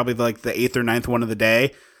was probably like the 8th or 9th one of the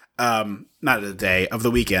day, not of the day, of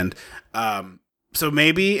the weekend. So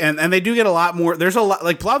maybe, and they do get a lot more. There's a lot,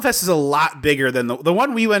 like Blobfest is a lot bigger than the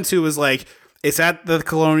one we went to was like, it's at the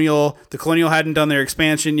Colonial. The Colonial hadn't done their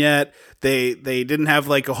expansion yet. They didn't have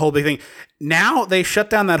like a whole big thing. Now they shut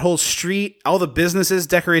down that whole street. All the businesses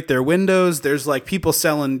decorate their windows. There's like people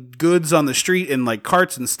selling goods on the street in like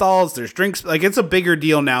carts and stalls. There's drinks. Like it's a bigger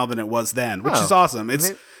deal now than it was then, which is awesome.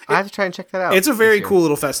 I have to try and check that out. It's a very cool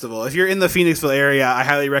little festival. If you're in the Phoenixville area, I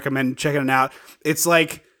highly recommend checking it out. It's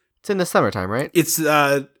like, it's in the summertime, right? It's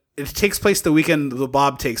it takes place the weekend the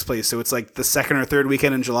Blob takes place, so it's like the second or third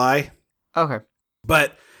weekend in July. Okay.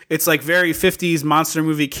 But it's like very 50s monster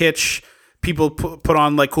movie kitsch. People put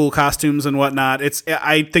on like cool costumes and whatnot.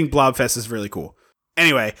 I think Blobfest is really cool.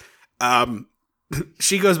 Anyway,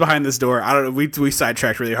 she goes behind this door. I don't know. We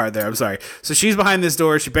sidetracked really hard there. I'm sorry. So she's behind this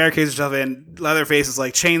door. She barricades herself in. Leatherface is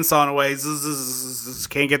like chainsawing away.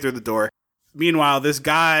 Can't get through the door. Meanwhile, this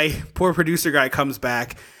guy, poor producer guy, comes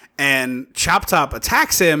back. And Chop Top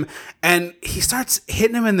attacks him, and he starts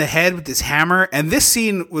hitting him in the head with this hammer. And this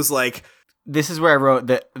scene was like, this is where I wrote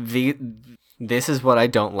that this is what I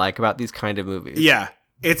don't like about these kind of movies. Yeah,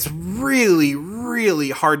 it's really,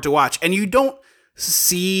 really hard to watch, and you don't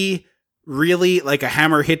see really like a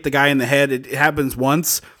hammer hit the guy in the head. It happens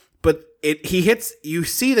once, but you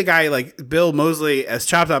see the guy like Bill Moseley as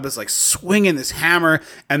Chop Top is like swinging this hammer,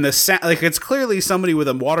 and like it's clearly somebody with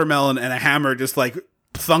a watermelon and a hammer just like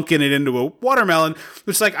thunking it into a watermelon,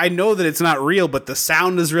 which like I know that it's not real, but the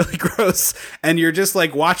sound is really gross, and you're just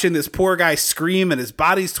like watching this poor guy scream and his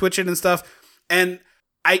body's twitching and stuff. And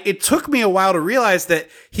it took me a while to realize that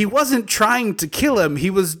he wasn't trying to kill him, he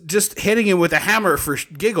was just hitting him with a hammer for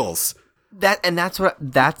giggles. That's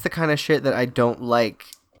the kind of shit that I don't like.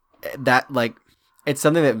 That like it's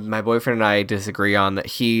something that my boyfriend and I disagree on, that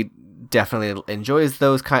he definitely enjoys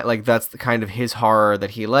those kind, like that's the kind of his horror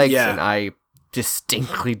that he likes, and I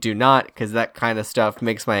distinctly do not, because that kind of stuff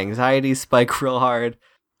makes my anxiety spike real hard.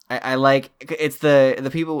 I like, it's the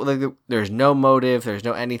people, like there's no motive, there's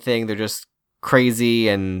no anything, they're just crazy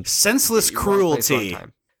and senseless cruelty.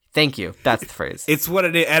 Thank you, that's the phrase. It's what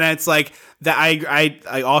it is, and it's like that.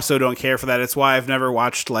 I also don't care for that. It's why I've never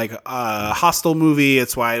watched like a Hostel movie.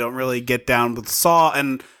 It's why I don't really get down with Saw.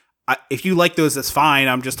 And if you like those, that's fine.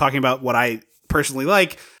 I'm just talking about what I personally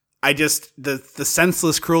like. I just, the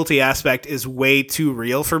senseless cruelty aspect is way too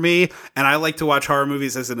real for me. And I like to watch horror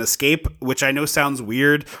movies as an escape, which I know sounds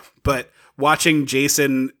weird, but watching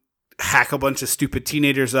Jason hack a bunch of stupid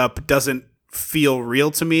teenagers up doesn't feel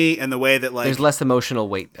real to me in the way that like... There's less emotional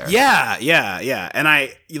weight there. Yeah. And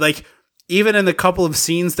I, like, even in the couple of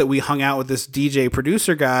scenes that we hung out with this DJ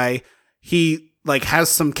producer guy, he like has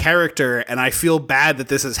some character, and I feel bad that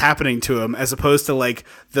this is happening to him, as opposed to like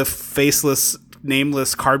the faceless,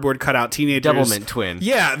 nameless cardboard cutout teenagers. Doublemint twin.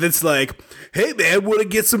 Yeah, that's like, hey man, want to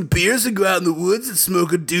get some beers and go out in the woods and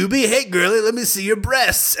smoke a doobie? Hey girlie, let me see your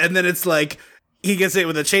breasts. And then it's like, he gets hit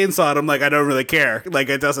with a chainsaw, and I'm like, I don't really care. Like,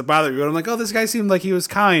 it doesn't bother me. But I'm like, oh, this guy seemed like he was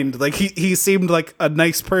kind. Like, he seemed like a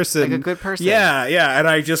nice person. Like a good person. Yeah. And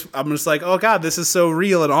I'm just like, oh, God, this is so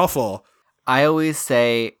real and awful. I always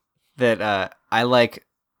say that I like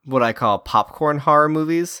what I call popcorn horror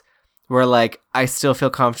movies, where, like, I still feel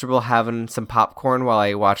comfortable having some popcorn while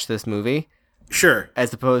I watch this movie. Sure.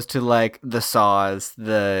 As opposed to, like, the Saws,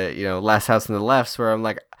 the, Last House on the Lefts, where I'm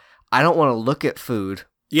like, I don't want to look at food.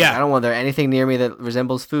 Yeah. Like, I don't want there anything near me that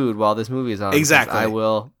resembles food while this movie is on. Exactly. I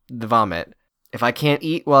will vomit. If I can't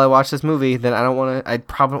eat while I watch this movie, then I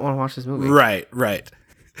probably don't want to watch this movie. Right.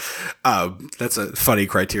 That's a funny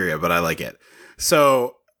criteria, but I like it.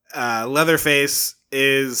 So, Leatherface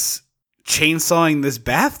is chainsawing this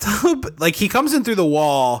bathtub. Like, he comes in through the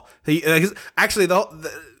wall. Actually,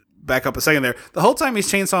 back up a second there. The whole time he's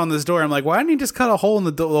chainsawing this door, I'm like, why didn't you just cut a hole in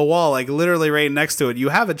the wall, like literally right next to it? You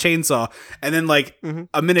have a chainsaw. And then like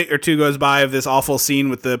a minute or two goes by of this awful scene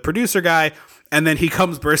with the producer guy, and then he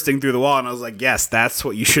comes bursting through the wall, and I was like, yes, that's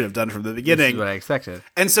what you should have done from the beginning. This is what I expected.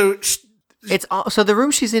 And so so the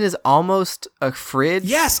room she's in is almost a fridge.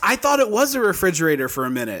 yes, I thought it was a refrigerator for a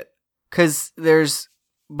minute. Because there's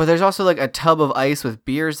also like a tub of ice with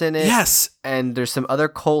beers in it. Yes. And there's some other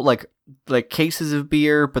cold, like cases of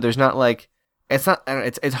beer, but there's not like, it's not, I don't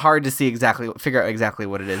know, it's hard to figure out exactly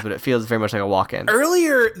what it is, but it feels very much like a walk-in.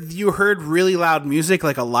 Earlier, you heard really loud music,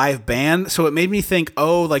 like a live band, so it made me think,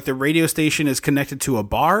 oh, like the radio station is connected to a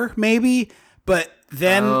bar, maybe? But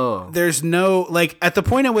then there's no, like, at the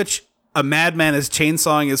point at which a madman is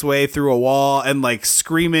chainsawing his way through a wall and like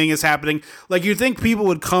screaming is happening, like you'd think people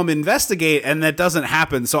would come investigate, and that doesn't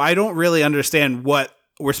happen. So I don't really understand what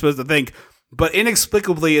we're supposed to think. But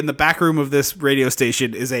inexplicably, in the back room of this radio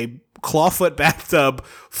station is a clawfoot bathtub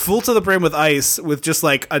full to the brim with ice, with just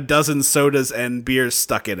like a dozen sodas and beers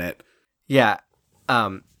stuck in it. Yeah.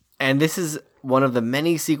 And this is one of the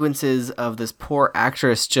many sequences of this poor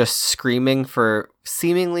actress just screaming for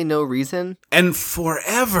seemingly no reason. And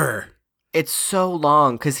forever. It's so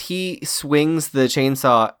long because he swings the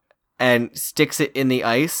chainsaw and sticks it in the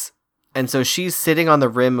ice. And so she's sitting on the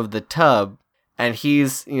rim of the tub, and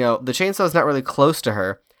he's, the chainsaw's not really close to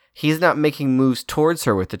her. He's not making moves towards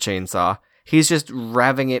her with the chainsaw. He's just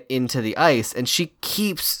ramming it into the ice, and she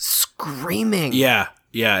keeps screaming. Yeah,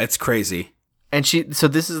 it's crazy. And so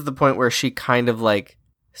this is the point where she kind of like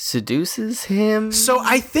seduces him. So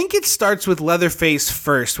I think it starts with Leatherface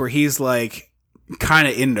first, where he's like kind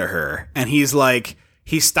of into her, and he's like,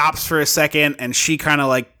 he stops for a second, and she kind of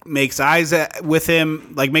like makes eye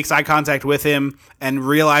contact with him, and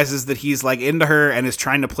realizes that he's like into her and is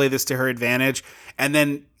trying to play this to her advantage. And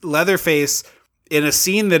then Leatherface, in a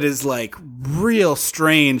scene that is like real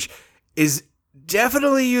strange, is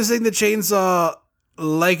definitely using the chainsaw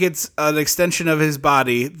like it's an extension of his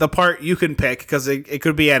body, the part you can pick, because it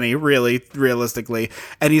could be any, really, realistically.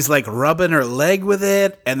 And he's like rubbing her leg with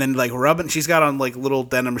it, and then like she's got on like little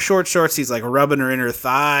denim shorts. He's like rubbing her in her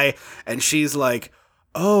thigh, and she's like,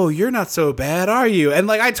 oh, you're not so bad, are you? And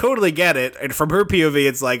like, I totally get it. And from her POV,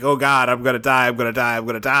 it's like, oh God, I'm gonna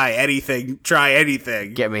die. Anything, try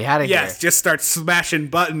anything. Get me out of here. Yes, just start smashing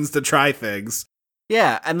buttons to try things.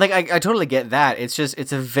 Yeah, and like, I totally get that. It's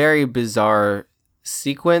a very bizarre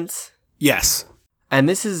sequence. Yes. And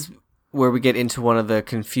this is where we get into one of the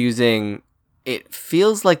confusing, it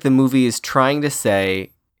feels like the movie is trying to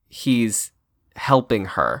say he's helping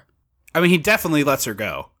her. I mean, he definitely lets her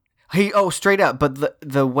go. Straight up, but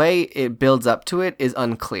the way it builds up to it is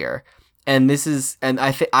unclear. And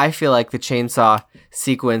I feel like the chainsaw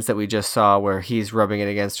sequence that we just saw, where he's rubbing it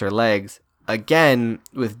against her legs, again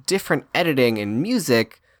with different editing and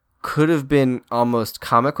music, could have been almost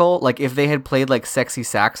comical. Like if they had played like sexy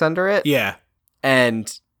sax under it. Yeah.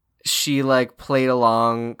 And she like played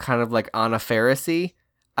along kind of like Anna Pharisee,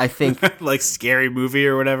 I think. Like Scary Movie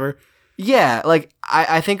or whatever. Yeah. Like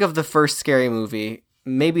I think of the first Scary Movie,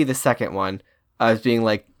 maybe the second one, as being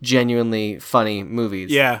like genuinely funny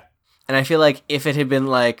movies. Yeah. And I feel like if it had been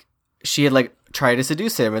like, she had like tried to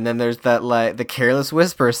seduce him, and then there's that like the careless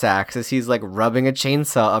whisper sax as he's like rubbing a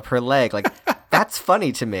chainsaw up her leg. Like that's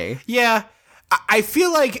funny to me. Yeah. I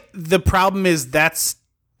feel like the problem is that's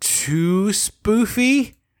too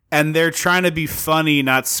spoofy, and they're trying to be funny,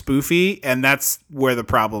 not spoofy, and that's where the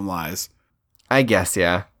problem lies. I guess,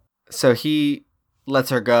 yeah. So he lets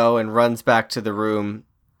her go and runs back to the room,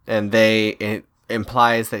 and it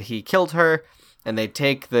implies that he killed her, and they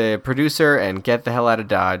take the producer and get the hell out of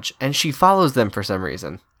Dodge, and she follows them for some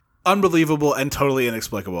reason. Unbelievable and totally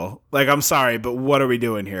inexplicable. Like, I'm sorry, but what are we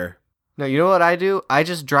doing here? No, you know what I do? I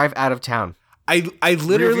just drive out of town. I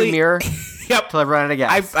literally Rearview mirror yep. till I run out of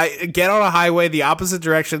gas. I get on a highway the opposite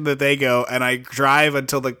direction that they go, and I drive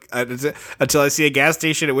until I see a gas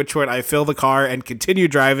station, at which point I fill the car and continue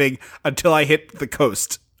driving until I hit the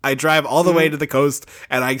coast. I drive all the way to the coast,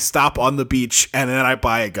 and I stop on the beach, and then I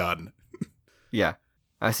buy a gun. Yeah.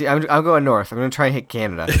 I see. I'm going north. I'm going to try and hit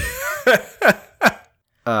Canada.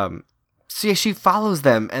 So yeah, she follows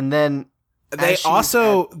them, and then they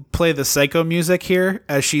also play the Psycho music here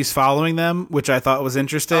as she's following them, which I thought was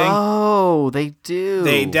interesting. Oh, they do.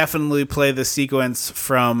 They definitely play the sequence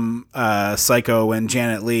from Psycho when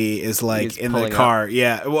Janet Leigh is like in the car. Up.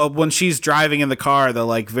 Yeah. Well, when she's driving in the car, the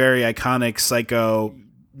like very iconic Psycho,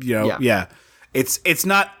 yeah. It's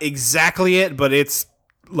not exactly it, but it's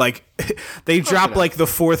like they drop like the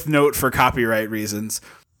fourth note for copyright reasons.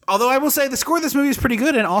 Although I will say the score of this movie is pretty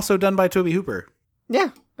good and also done by Tobe Hooper. Yeah,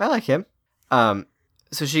 I like him.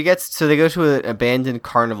 So they go to an abandoned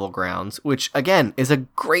carnival grounds, which again is a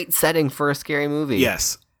great setting for a scary movie.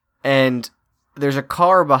 Yes. And there's a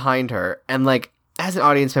car behind her, and like as an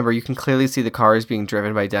audience member, you can clearly see the car is being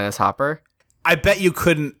driven by Dennis Hopper. I bet you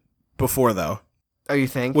couldn't before though. Oh, you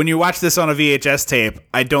think? When you watch this on a VHS tape,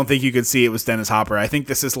 I don't think you could see it was Dennis Hopper. I think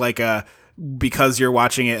this is like because you're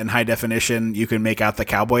watching it in high definition, you can make out the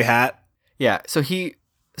cowboy hat. Yeah, so he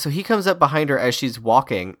comes up behind her as she's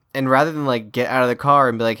walking, and rather than like get out of the car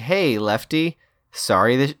and be like, "Hey, Lefty,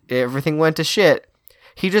 sorry everything went to shit,"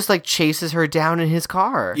 he just like chases her down in his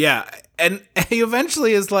car. Yeah, and he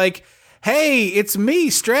eventually is like, "Hey, it's me,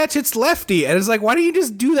 Stretch, it's Lefty." And it's like, why don't you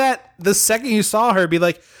just do that the second you saw her? Be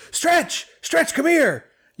like, Stretch, come here.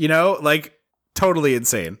 You know, like totally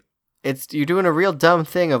insane. You're doing a real dumb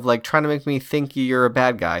thing of like trying to make me think you're a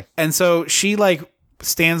bad guy. And so she like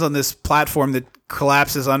stands on this platform that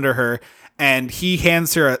collapses under her, and he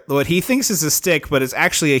hands her what he thinks is a stick, but it's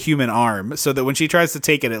actually a human arm, so that when she tries to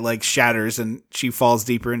take it, it like shatters and she falls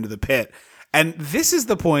deeper into the pit. And this is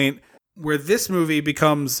the point where this movie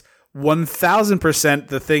becomes 1000%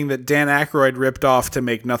 the thing that Dan Aykroyd ripped off to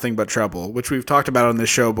make Nothing But Trouble, which we've talked about on this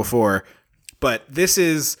show before. But this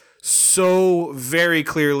is so very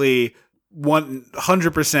clearly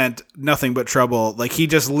 100% Nothing But Trouble. Like, he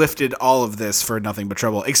just lifted all of this for Nothing But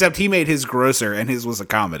Trouble, except he made his grosser, and his was a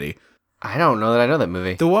comedy. I don't know that I know that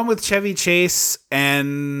movie. The one with Chevy Chase,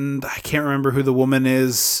 and I can't remember who the woman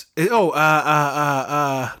is. Demi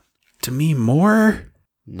Moore?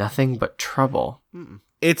 Nothing But Trouble.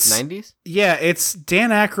 It's 90s? Yeah, it's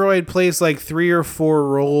Dan Aykroyd plays like 3 or 4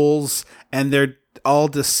 roles, and they're all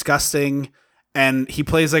disgusting. And he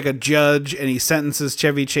plays like a judge, and he sentences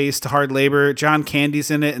Chevy Chase to hard labor. John Candy's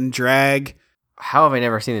in it, and Drag. How have I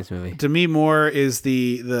never seen this movie? Demi Moore is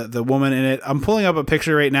the woman in it. I'm pulling up a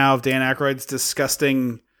picture right now of Dan Aykroyd's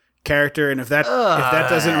disgusting character, and if that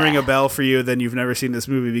doesn't ring a bell for you, then you've never seen this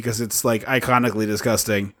movie, because it's like iconically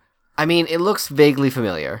disgusting. I mean, it looks vaguely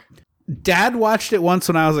familiar. Dad watched it once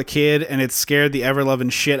when I was a kid, and it scared the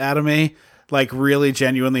ever-loving shit out of me. Like, really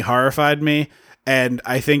genuinely horrified me. And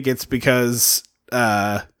I think it's because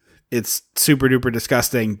it's super duper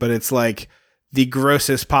disgusting, but it's like the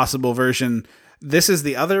grossest possible version. This is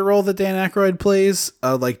the other role that Dan Aykroyd plays,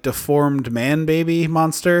 a like deformed man baby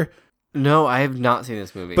monster. No, I have not seen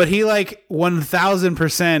this movie. But he like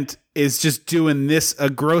 1000% is just doing this, a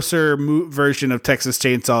grosser version of Texas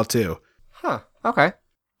Chainsaw 2. Huh. Okay.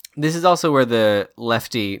 This is also where the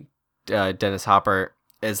Lefty, Dennis Hopper,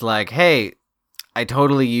 is like, "Hey, I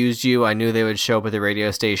totally used you. I knew they would show up at the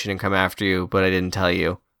radio station and come after you, but I didn't tell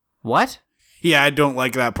you." What? Yeah, I don't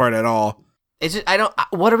like that part at all. It's just,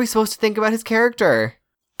 what are we supposed to think about his character?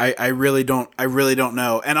 I really don't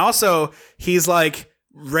know. And also, he's like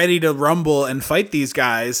ready to rumble and fight these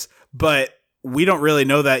guys, but we don't really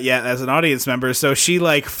know that yet as an audience member. So she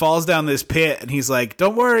like falls down this pit, and he's like,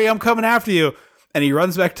 "Don't worry, I'm coming after you." And he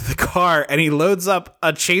runs back to the car, and he loads up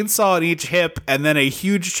a chainsaw in each hip and then a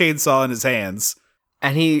huge chainsaw in his hands.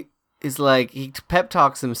 And he is like, he pep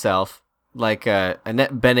talks himself like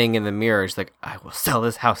Annette Bening in the mirror. He's like, "I will sell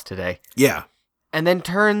this house today." Yeah. And then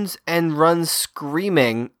turns and runs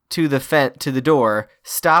screaming to the door,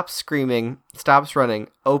 stops screaming, stops running,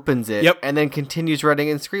 opens it, yep, and then continues running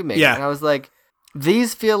and screaming. Yeah. And I was like,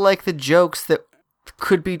 these feel like the jokes that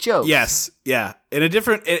could be jokes. Yes, yeah. In a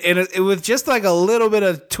different, with just like a little bit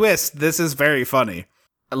of twist, this is very funny.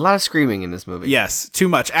 A lot of screaming in this movie. Yes, too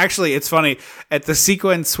much. Actually, it's funny. At the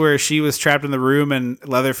sequence where she was trapped in the room and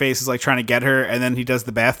Leatherface is like trying to get her, and then he does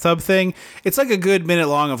the bathtub thing, it's like a good minute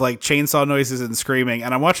long of like chainsaw noises and screaming.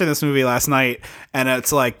 And I'm watching this movie last night, and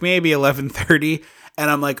it's like maybe 11:30, and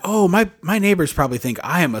I'm like, "Oh, my neighbors probably think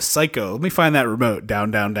I am a psycho. Let me find that remote.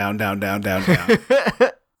 Down, down, down, down, down, down,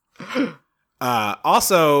 down."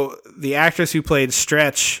 Also, the actress who played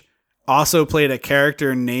Stretch also played a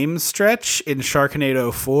character named Stretch in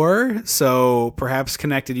Sharknado 4, so perhaps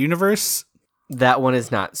connected universe. That one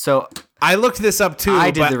is not. So I looked this up too.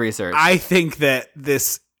 I did but the research. I think that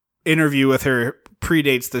this interview with her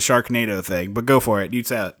predates the Sharknado thing, but go for it. You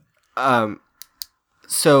say it.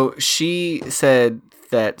 So she said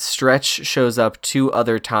that Stretch shows up 2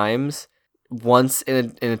 other times, once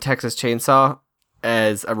in a Texas Chainsaw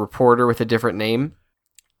as a reporter with a different name,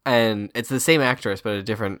 and it's the same actress but a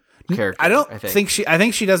different character. I think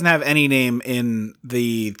she doesn't have any name in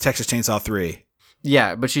the Texas Chainsaw 3.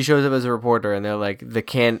 Yeah, but she shows up as a reporter, and they're like, the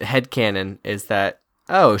headcanon is that,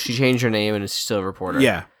 oh, she changed her name and is still a reporter.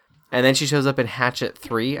 Yeah. And then she shows up in Hatchet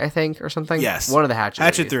 3, I think, or something. Yes. One of the Hatchet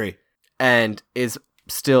Hatchet movies. 3. And is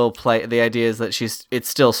still the idea is that it's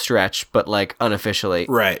still Stretch, but like unofficially.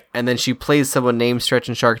 Right. And then she plays someone named Stretch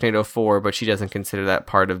in Sharknado 4, but she doesn't consider that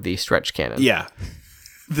part of the Stretch canon. Yeah.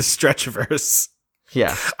 The Stretchverse.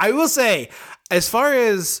 Yeah. I will say, as far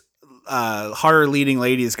as horror leading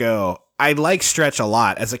ladies go, I like Stretch a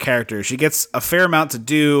lot as a character. She gets a fair amount to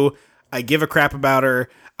do. I give a crap about her.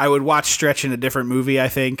 I would watch Stretch in a different movie, I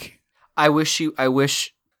think. I wish she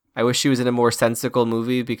was in a more sensical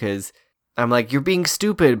movie, because I'm like, you're being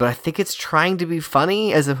stupid, but I think it's trying to be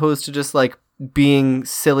funny as opposed to just like being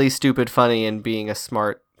silly, stupid, funny, and being a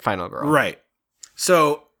smart final girl. Right.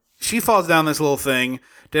 So she falls down this little thing.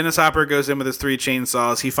 Dennis Hopper goes in with his 3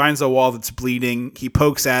 chainsaws. He finds a wall that's bleeding. He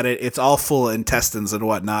pokes at it. It's all full of intestines and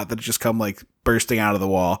whatnot that just come like bursting out of the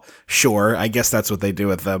wall. Sure, I guess that's what they do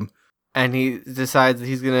with them. And he decides that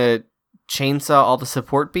he's gonna chainsaw all the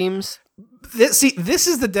support beams. This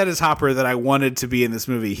is the Dennis Hopper that I wanted to be in this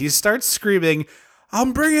movie. He starts screaming,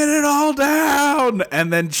 "I'm bringing it all down!"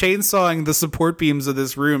 and then chainsawing the support beams of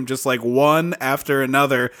this room, just like one after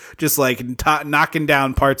another, just like knocking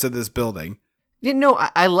down parts of this building. You know,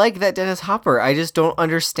 I like that Dennis Hopper. I just don't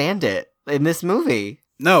understand it in this movie.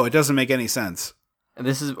 No, it doesn't make any sense.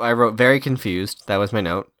 And I wrote very confused. That was my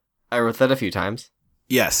note. I wrote that a few times.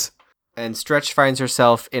 Yes. And Stretch finds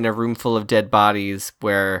herself in a room full of dead bodies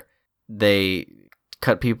where they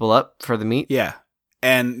cut people up for the meat. Yeah.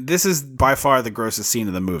 And this is by far the grossest scene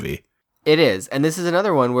of the movie. It is. And this is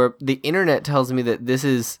another one where the internet tells me that this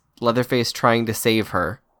is Leatherface trying to save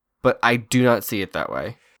her, but I do not see it that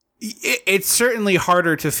way. It's certainly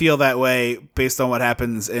harder to feel that way based on what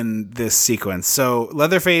happens in this sequence. So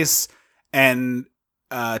Leatherface and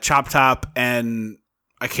Chop Top and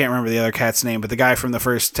I can't remember the other cat's name, but the guy from the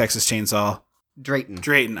first Texas Chainsaw.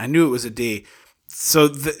 Drayton. I knew it was a D. So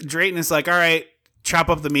Drayton is like, all right, chop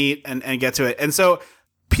up the meat and get to it. And so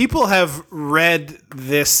people have read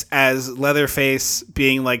this as Leatherface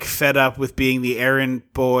being like fed up with being the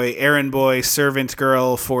errand boy, servant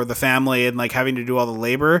girl for the family and like having to do all the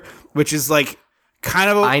labor, which is like kind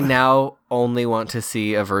of I now only want to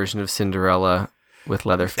see a version of Cinderella with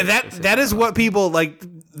Leatherface. That is what people like.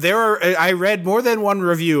 I read more than one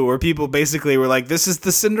review where people basically were like, this is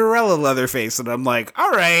the Cinderella Leatherface. And I'm like,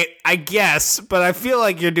 all right, I guess, but I feel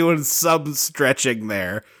like you're doing some stretching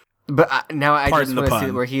there. But now I just want to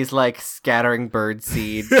see where he's like scattering bird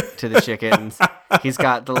seed to the chickens. He's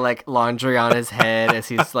got the like laundry on his head as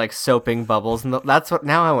he's like soaping bubbles, and that's what.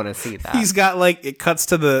 Now I want to see that. He's got like it cuts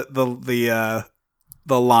to the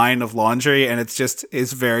line of laundry, and it's just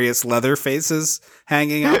his various leather faces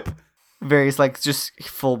hanging up. Various like just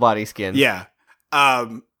full body skin. Yeah.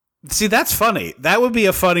 See, that's funny. That would be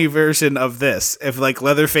a funny version of this if like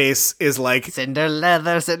Leatherface is like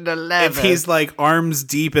Cinderella. If he's like arms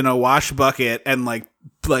deep in a wash bucket and like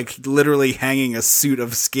literally hanging a suit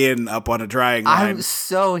of skin up on a drying line. I'm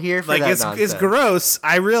so here for like that. It's gross.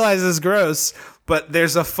 I realize it's gross, but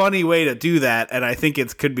there's a funny way to do that, and I think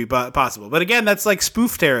it could be possible. But again, that's like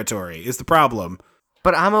spoof territory is the problem.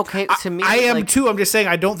 But I'm okay. To me, I am too. I'm just saying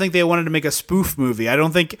I don't think they wanted to make a spoof movie. I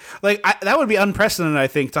don't think that would be unprecedented. I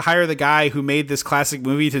think to hire the guy who made this classic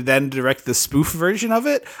movie to then direct the spoof version of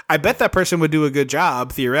it. I bet that person would do a good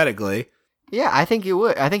job theoretically. Yeah, I think you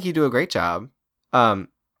would. I think you do a great job. To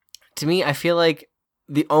me, I feel like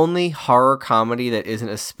the only horror comedy that isn't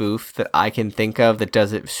a spoof that I can think of that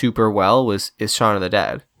does it super well is Shaun of the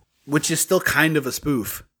Dead, which is still kind of a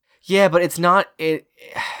spoof. Yeah, but it's not.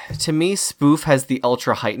 To me, spoof has the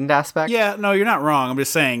ultra heightened aspect. Yeah, no, you're not wrong. I'm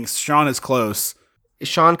just saying Shaun is close.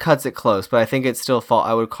 Shaun cuts it close, but I think it's still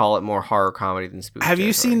I would call it more horror comedy than spoof. Have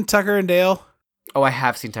you seen Tucker and Dale? Oh, I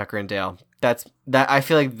have seen Tucker and Dale. That I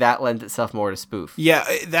feel like that lends itself more to spoof. Yeah,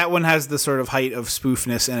 that one has the sort of height of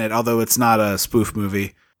spoofness in it, although it's not a spoof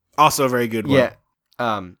movie. Also a very good one.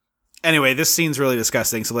 Yeah. Anyway, this scene's really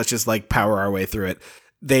disgusting, so let's just like power our way through it.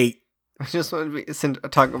 They I just want to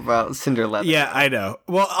talk about Cinder Leather. Yeah, I know.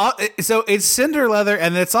 Well, so it's Cinder Leather,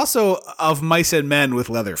 and it's also of Mice and Men with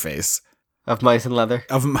Leatherface. Of Mice and Leather?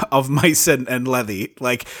 Of Mice and Lethy.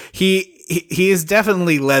 Like, he is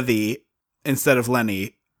definitely Lethy instead of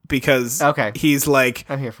Lenny, because he's like...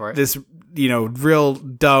 I'm here for it. This, real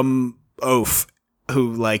dumb oaf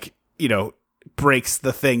who, like, breaks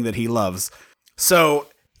the thing that he loves. So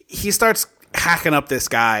he starts hacking up this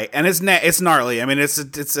guy, and it's gnarly. I mean, it's a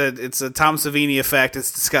Tom Savini effect.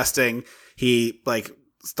 It's disgusting. He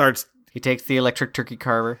He takes the electric turkey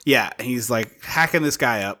carver. Yeah, and he's like hacking this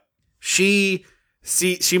guy up. She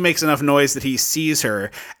makes enough noise that he sees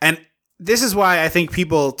her, and this is why I think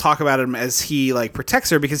people talk about him as he like protects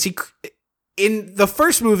her, because in the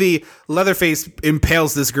first movie, Leatherface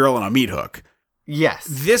impales this girl on a meat hook. Yes.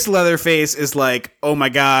 This Leatherface is like, oh my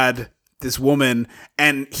god, this woman,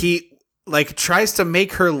 and he like tries to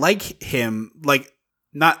make her like him, like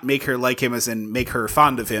not make her like him as in make her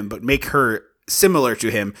fond of him, but make her similar to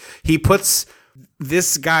him. He puts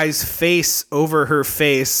this guy's face over her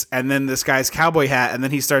face and then this guy's cowboy hat, and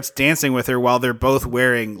then he starts dancing with her while they're both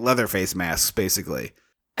wearing Leatherface masks, basically.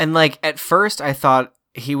 And like at first I thought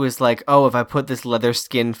he was like, oh, if I put this leather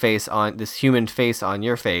skin face on, this human face on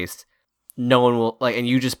your face, no one will, like, and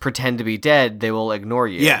you just pretend to be dead, they will ignore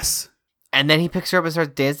you. Yes. And then he picks her up and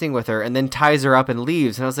starts dancing with her and then ties her up and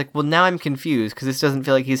leaves. And I was like, well, now I'm confused because this doesn't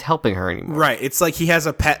feel like he's helping her anymore. Right. It's like he has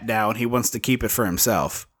a pet now and he wants to keep it for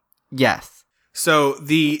himself. Yes. So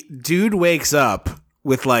the dude wakes up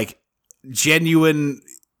with like genuinely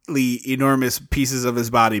enormous pieces of his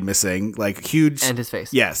body missing, like huge. And his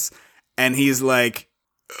face. Yes. And he's like,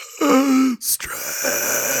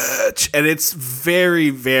 stretch. And it's very,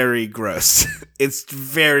 very gross. It's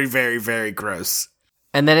very, very, very gross.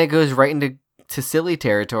 And then it goes right into silly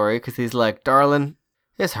territory because he's like, darling,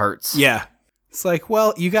 this hurts. Yeah. It's like,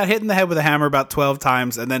 well, you got hit in the head with a hammer about 12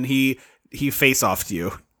 times, and then he face-offed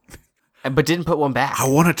you. But didn't put one back. I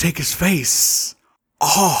want to take his face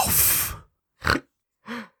off.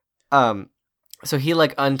 So he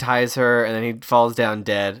like unties her, and then he falls down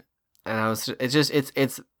dead. And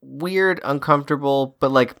it's weird, uncomfortable,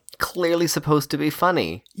 but like clearly supposed to be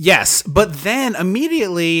funny. Yes, but then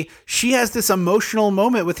immediately she has this emotional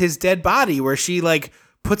moment with his dead body where she like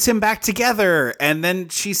puts him back together, and then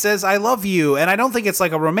she says, I love you. And I don't think it's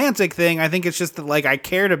like a romantic thing. I think it's just that like I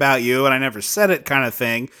cared about you and I never said it kind of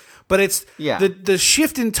thing. But it's the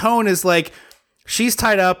shift in tone is like she's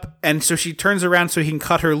tied up, and so she turns around so he can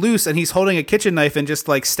cut her loose, and he's holding a kitchen knife and just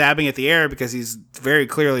like stabbing at the air because he's very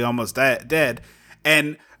clearly almost dead.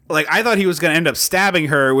 And like I thought he was going to end up stabbing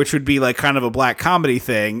her, which would be like kind of a black comedy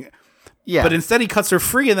thing. Yeah. But instead he cuts her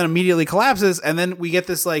free and then immediately collapses, and then we get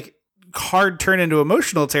this like hard turn into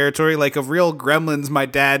emotional territory, like a real Gremlins my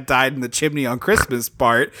dad died in the chimney on Christmas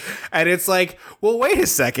part. And it's like, well, wait a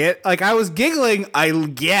second. Like I was giggling, I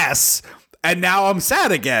guess, and now I'm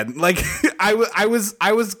sad again. Like I was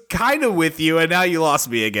kind of with you, and now you lost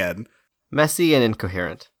me again. Messy and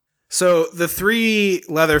incoherent. So the three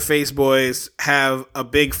Leatherface boys have a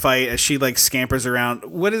big fight as she like scampers around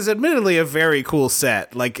what is admittedly a very cool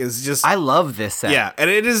set. Like is just I love this set. Yeah, and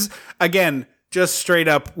it is again just straight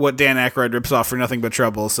up what Dan Aykroyd rips off for Nothing But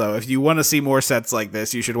Trouble. So if you want to see more sets like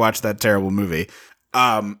this, you should watch that terrible movie.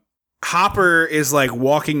 Hopper is like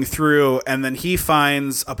walking through, and then he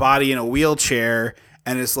finds a body in a wheelchair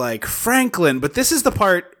and is like, Franklin. But this is the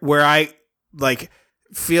part where I like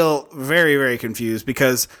feel very, very confused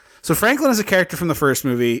because so Franklin is a character from the first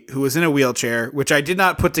movie who was in a wheelchair, which I did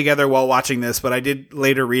not put together while watching this, but I did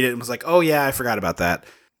later read it and was like, oh yeah, I forgot about that.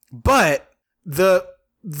 But the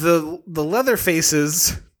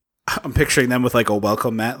Leatherfaces, I'm picturing them with like a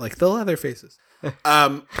welcome mat, like the Leatherfaces,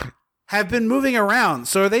 have been moving around.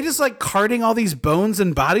 So are they just like carting all these bones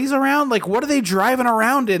and bodies around? Like what are they driving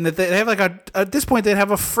around in that they have like at this point they'd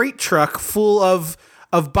have a freight truck full of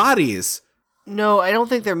bodies. No, I don't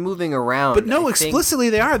think they're moving around. But no,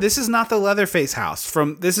 explicitly they are. This is not the Leatherface house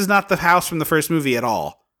this is not the house from the first movie at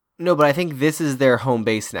all. No, but I think this is their home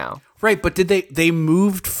base now. Right, but did they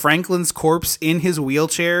moved Franklin's corpse in his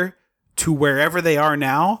wheelchair to wherever they are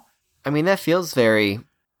now? I mean, that feels very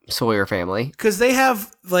Sawyer family. Because they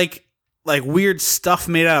have like weird stuff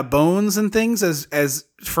made out of bones and things as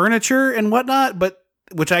furniture and whatnot, but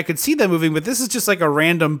which I could see them moving, but this is just like a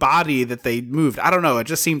random body that they moved. I don't know, it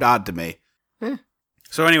just seemed odd to me.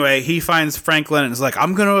 So anyway, he finds Franklin and is like,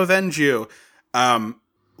 I'm going to avenge you.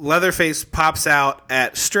 Leatherface pops out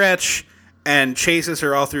at Stretch and chases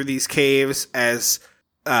her all through these caves as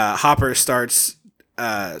Hopper starts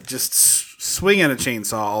just swinging a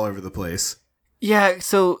chainsaw all over the place. Yeah,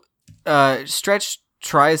 so Stretch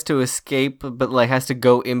tries to escape, but like has to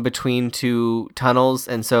go in between two tunnels,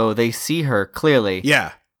 and so they see her clearly.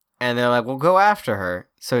 Yeah. And they're like, "We'll go after her."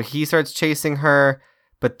 So he starts chasing her,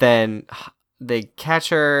 but then they catch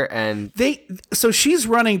her, and So she's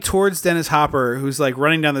running towards Dennis Hopper, who's like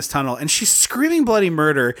running down this tunnel, and she's screaming bloody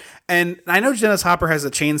murder. And I know Dennis Hopper has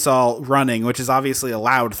a chainsaw running, which is obviously a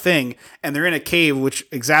loud thing, and they're in a cave, which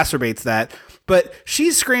exacerbates that. But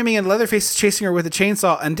she's screaming, and Leatherface is chasing her with a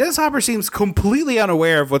chainsaw, and Dennis Hopper seems completely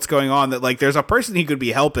unaware of what's going on, that like there's a person he could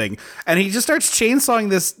be helping, and he just starts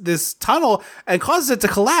chainsawing this tunnel and causes it to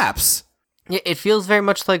collapse. yeah, it feels very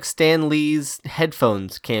much like Stan Lee's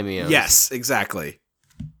headphones cameo. Yes, exactly.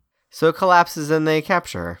 So it collapses, and they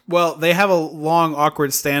capture her. Well, they have a long,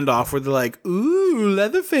 awkward standoff where they're like, "Ooh,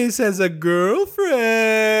 Leatherface has a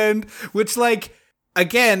girlfriend," which, like,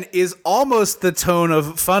 again, is almost the tone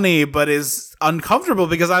of funny, but is uncomfortable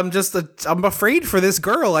because I'm afraid for this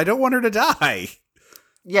girl. I don't want her to die.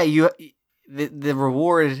 Yeah, the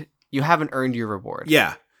reward, you haven't earned your reward.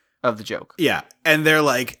 Yeah, Of the joke. yeah. And they're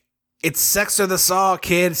like, "It's sex or the saw,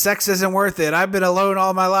 kid. Sex isn't worth it. I've been alone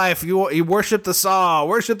all my life. You worship the saw.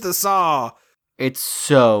 Worship the saw." It's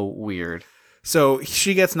so weird. So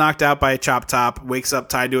she gets knocked out by a chop top, wakes up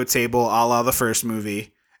tied to a table, a la the first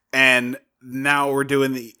movie. And now we're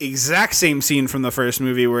doing the exact same scene from the first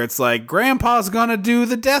movie where it's like, Grandpa's gonna do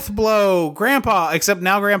the death blow. Grandpa, except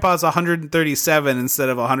now Grandpa's 137 instead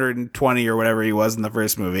of 120 or whatever he was in the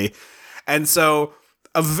first movie. And so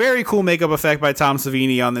a very cool makeup effect by Tom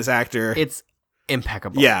Savini on this actor. It's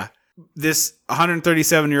impeccable. Yeah. This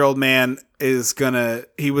 137-year-old man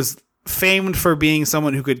he was famed for being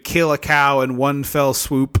someone who could kill a cow in one fell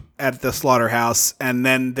swoop at the slaughterhouse, and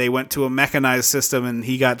then they went to a mechanized system and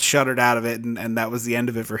he got shuttered out of it, and that was the end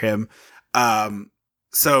of it for him.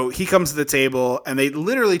 So he comes to the table, and they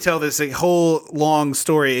literally tell this whole long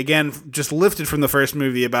story, again, just lifted from the first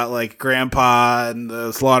movie, about like Grandpa and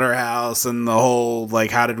the slaughterhouse and the whole, like,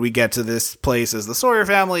 how did we get to this place as the Sawyer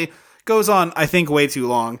family. Goes on, I think, way too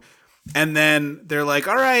long. And then they're like,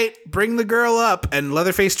 "All right, bring the girl up." And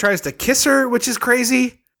Leatherface tries to kiss her, which is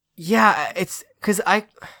crazy. Yeah, it's because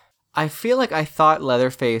I feel like I thought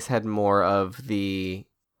Leatherface had more of the,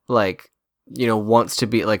 like, wants to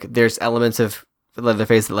be, like, there's elements of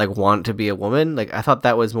Leatherface that, like, want to be a woman. Like, I thought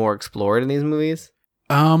that was more explored in these movies.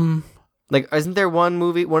 Like, isn't there one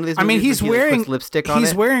of these movies? I mean, he's wearing puts lipstick on it?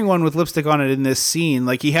 He's wearing one with lipstick on it in this scene.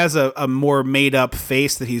 Like, he has a more made up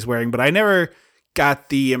face that he's wearing, but I never got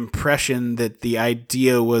the impression that the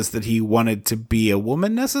idea was that he wanted to be a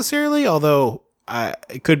woman necessarily, although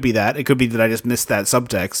it could be that. It could be that I just missed that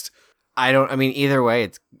subtext. I mean, either way,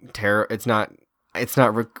 it's it's not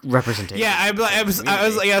representation. Yeah, I was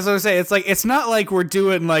like, as I was saying, it's like, it's not like we're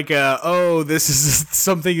doing like this is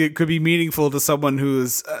something that could be meaningful to someone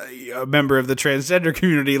who's a member of the transgender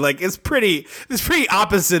community. Like, it's pretty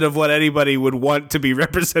opposite of what anybody would want to be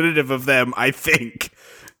representative of them, I think.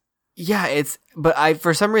 Yeah, but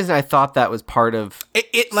for some reason I thought that was part of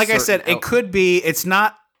it. Like I said, it could be. It's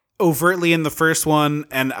not overtly in the first one,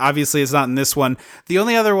 and obviously it's not in this one. The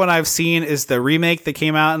only other one I've seen is the remake that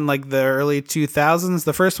came out in like the early 2000s,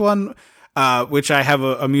 the first one, which I have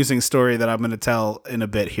an amusing story that I'm going to tell in a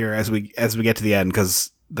bit here as we get to the end,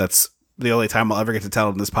 because that's the only time I'll ever get to tell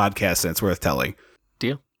in this podcast, and it's worth telling.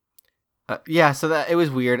 Deal. Yeah, so that it was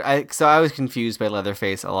weird. I was confused by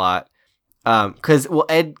Leatherface a lot, because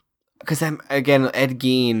Ed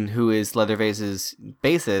Gein, who is Leatherface's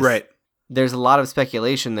bassist, Right. There's a lot of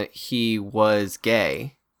speculation that he was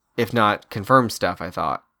gay, if not confirmed stuff, I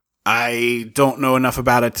thought. I don't know enough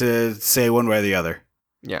about it to say one way or the other.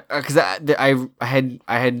 Yeah, because I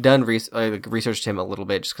had done researched him a little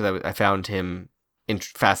bit, just because I found him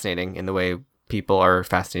fascinating in the way people are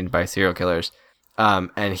fascinated by serial killers. And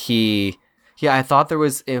I thought there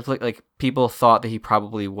was like people thought that he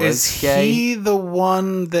probably was gay. Is he the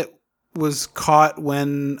one that was caught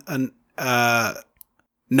when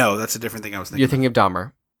No, that's a different thing I was thinking. You're thinking of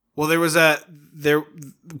Dahmer. Well,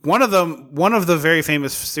 one of the very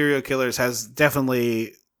famous serial killers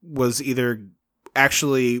was either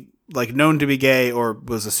actually like known to be gay or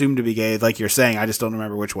was assumed to be gay, like you're saying. I just don't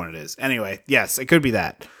remember which one it is. Anyway, yes, it could be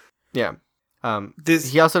that. Yeah.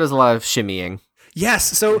 He also does a lot of shimmying.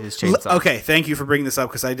 Yes. So, chainsaw. okay, thank you for bringing this up,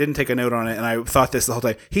 because I didn't take a note on it, and I thought this the whole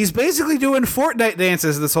time. He's basically doing Fortnite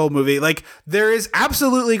dances this whole movie. Like, there is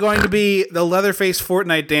absolutely going to be the Leatherface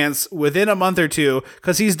Fortnite dance within a month or two,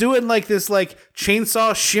 because he's doing like this like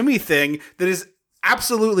chainsaw shimmy thing that is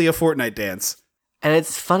absolutely a Fortnite dance. And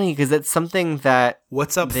it's funny because it's something that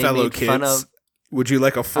What's up, they fellow made fun kids? of. Would you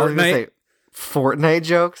like a I was gonna Fortnite? say, Fortnite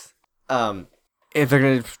jokes. If they're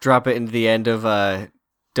gonna drop it into the end of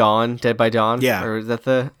Dawn, Dead by Dawn. Yeah. Or is that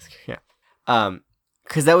the... Yeah.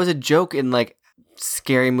 Because that was a joke in, like,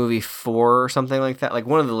 Scary Movie 4 or something like that. Like,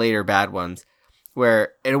 one of the later bad ones.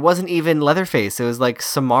 Where it wasn't even Leatherface. It was, like,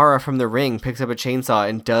 Samara from The Ring picks up a chainsaw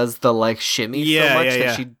and does the, like, shimmy so much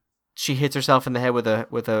that she hits herself in the head with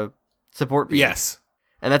a support beam. Yes.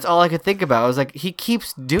 And that's all I could think about. I was like, he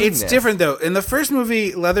keeps doing It's this. different, though. In the first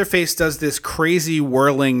movie, Leatherface does this crazy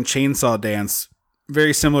whirling chainsaw dance,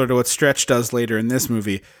 very similar to what Stretch does later in this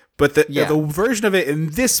movie. But the version of it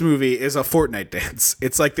in this movie is a Fortnite dance.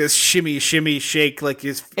 It's like this shimmy, shimmy, shake. Like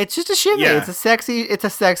it's just a shimmy. Yeah. It's a sexy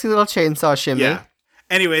little chainsaw shimmy. Yeah.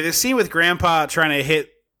 Anyway, the scene with Grandpa trying to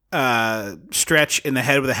hit Stretch in the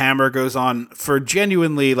head with a hammer goes on for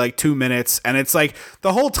genuinely like 2 minutes. And it's like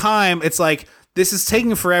the whole time it's like, this is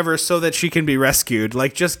taking forever so that she can be rescued.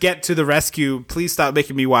 Like, just get to the rescue. Please stop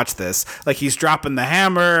making me watch this. Like, he's dropping the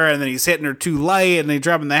hammer, and then he's hitting her too light, and then he's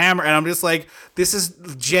dropping the hammer, and I'm just like, this is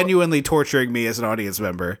genuinely torturing me as an audience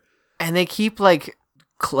member. And they keep, like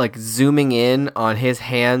zooming in on his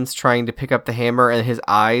hands trying to pick up the hammer, and his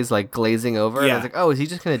eyes, like, glazing over. Yeah. And I was like, oh, is he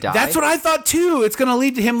just gonna die? That's what I thought, too. It's gonna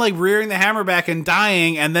lead to him, like, rearing the hammer back and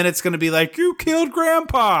dying, and then it's gonna be like, you killed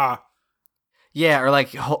Grandpa! Yeah, or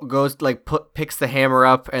like goes like picks the hammer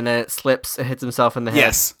up and then it slips and hits himself in the head.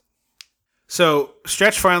 Yes. So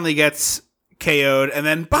Stretch finally gets KO'd, and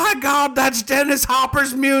then by God, that's Dennis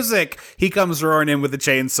Hopper's music. He comes roaring in with a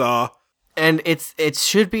chainsaw, and it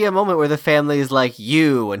should be a moment where the family is like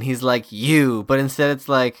you, and he's like you, but instead it's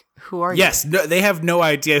like, who are you? Yes, no, they have no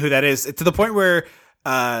idea who that is. To the point where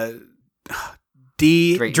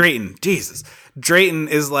Drayton, Jesus, Drayton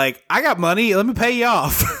is like, I got money, let me pay you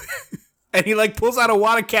off. And he, like, pulls out a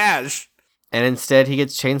wad of cash. And instead, he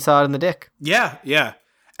gets chainsawed in the dick. Yeah, yeah.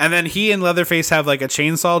 And then he and Leatherface have, like, a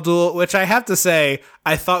chainsaw duel, which I have to say,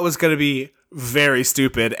 I thought was going to be very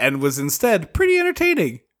stupid and was instead pretty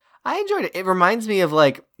entertaining. I enjoyed it. It reminds me of,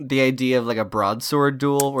 like, the idea of, like, a broadsword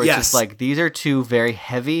duel, where it's just, like, these are two very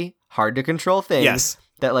heavy, hard-to-control things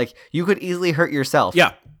that, like, you could easily hurt yourself.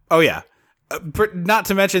 Yeah. Oh, yeah. Not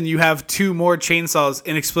to mention, you have two more chainsaws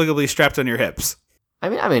inexplicably strapped on your hips. I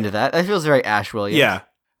mean, I'm into that. That feels very Ash Williams.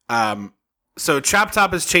 Yeah. So Chop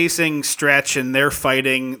Top is chasing Stretch, and they're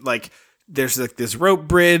fighting. Like, there's like this rope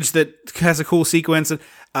bridge that has a cool sequence. And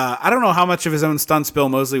I don't know how much of his own stunts Bill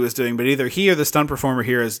Moseley was doing, but either he or the stunt performer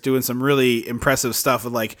here is doing some really impressive stuff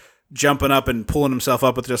with like jumping up and pulling himself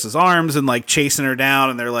up with just his arms and like chasing her down.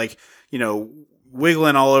 And they're like, you know,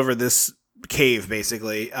 wiggling all over this cave,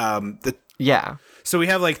 basically. Yeah. So we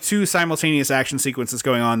have like two simultaneous action sequences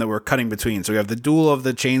going on that we're cutting between. So we have the duel of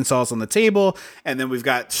the chainsaws on the table, and then we've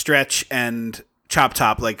got Stretch and Chop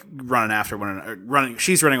Top like running after one another.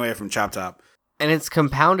 She's running away from Chop Top. And it's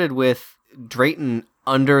compounded with Drayton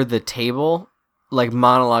under the table, like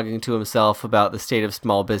monologuing to himself about the state of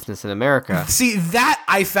small business in America. See, that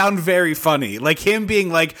I found very funny. Like him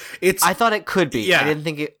being like, it's... I thought it could be. Yeah. I didn't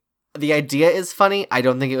think it... The idea is funny. I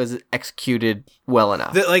don't think it was executed well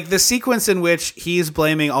enough. The sequence in which he's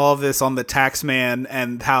blaming all of this on the tax man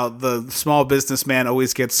and how the small businessman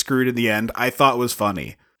always gets screwed in the end, I thought was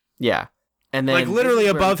funny. Yeah. And then like literally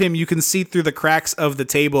above him, you can see through the cracks of the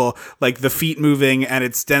table, like the feet moving, and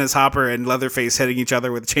it's Dennis Hopper and Leatherface hitting each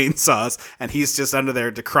other with chainsaws, and he's just under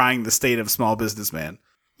there decrying the state of small businessman.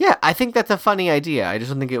 Yeah, I think that's a funny idea. I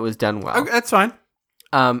just don't think it was done well. Okay, that's fine.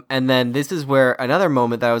 And then this is where another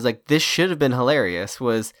moment that I was like, this should have been hilarious,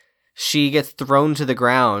 was she gets thrown to the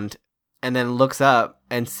ground and then looks up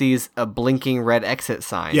and sees a blinking red exit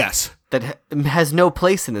sign. Yes. That has no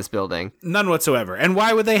place in this building. None whatsoever. And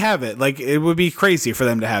why would they have it? Like, it would be crazy for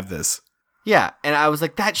them to have this. Yeah, and I was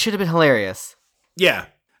like, that should have been hilarious. Yeah.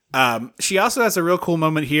 She also has a real cool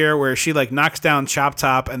moment here where she like knocks down Chop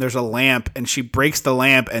Top and there's a lamp and she breaks the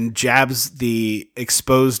lamp and jabs the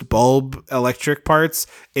exposed bulb electric parts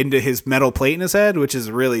into his metal plate in his head, which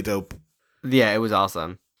is really dope. Yeah, it was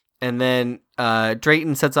awesome. And then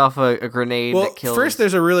Drayton sets off a grenade that kills... First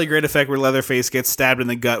there's a really great effect where Leatherface gets stabbed in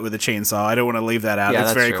the gut with a chainsaw. I don't want to leave that out. Yeah,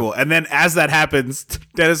 it's very true. cool. And then as that happens,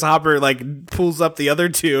 Dennis Hopper like pulls up the other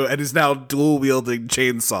two and is now dual wielding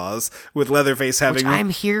chainsaws with Leatherface having... Which I'm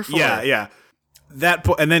here for. Yeah.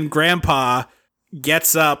 And then Grandpa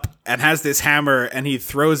gets up and has this hammer and he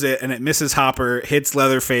throws it and it misses Hopper, hits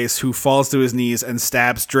Leatherface, who falls to his knees and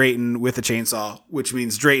stabs Drayton with a chainsaw, which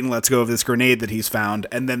means Drayton lets go of this grenade that he's found,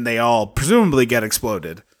 and then they all presumably get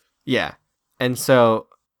exploded. Yeah. And so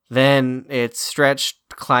then it's Stretch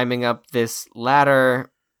climbing up this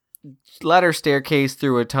ladder staircase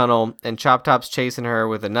through a tunnel, and Chop Top's chasing her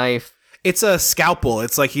with a knife. It's a scalpel.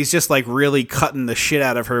 It's like he's just like really cutting the shit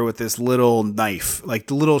out of her with this little knife, like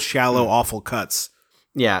the little shallow, awful cuts.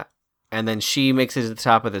 Yeah. And then she makes it to the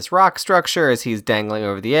top of this rock structure as he's dangling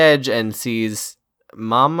over the edge and sees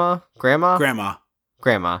grandma,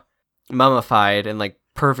 mummified and like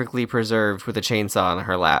perfectly preserved with a chainsaw on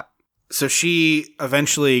her lap. So she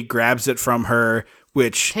eventually grabs it from her,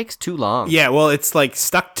 which Takes too long. yeah, well, it's like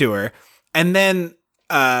stuck to her. And then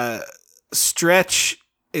Stretch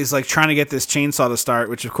is like trying to get this chainsaw to start,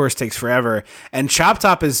 which of course takes forever. And Chop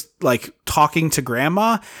Top is like talking to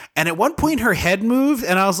Grandma. And at one point her head moved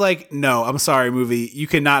and I was like, no, I'm sorry, movie. You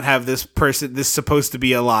cannot have this person, this supposed to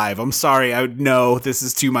be alive. I'm sorry. No, this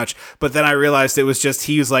is too much. But then I realized it was just,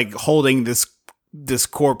 he was like holding this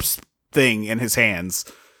corpse thing in his hands.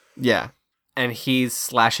 Yeah. And he's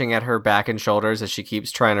slashing at her back and shoulders as she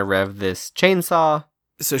keeps trying to rev this chainsaw.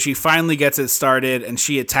 So she finally gets it started and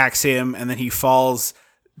she attacks him and then he falls,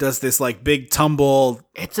 does this like big tumble.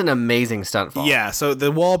 It's an amazing stunt fall. Yeah, so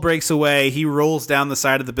the wall breaks away, he rolls down the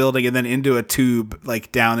side of the building and then into a tube,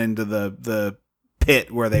 like down into the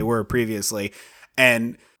pit where they were previously.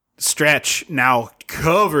 And Stretch, now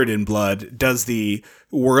covered in blood, does the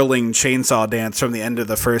whirling chainsaw dance from the end of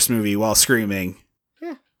the first movie while screaming.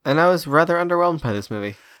 Yeah. And I was rather underwhelmed by this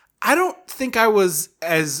movie. I don't think I was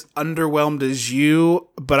as underwhelmed as you,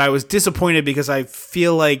 but I was disappointed because I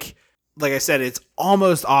feel like I said, it's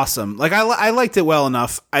almost awesome. Like I liked it well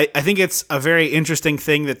enough. I think it's a very interesting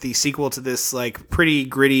thing that the sequel to this like pretty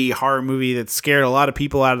gritty horror movie that scared a lot of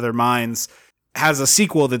people out of their minds has a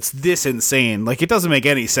sequel that's this insane. Like it doesn't make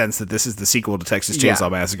any sense that this is the sequel to Texas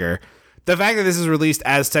Chainsaw Massacre. The fact that this is released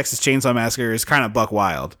as Texas Chainsaw Massacre is kind of buck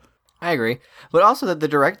wild. I agree. But also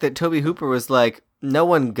that Tobe Hooper was like, no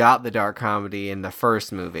one got the dark comedy in the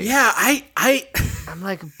first movie. Yeah, I'm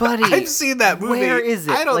like, buddy, I've seen that movie. Where is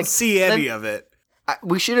it? I don't like, see any of it.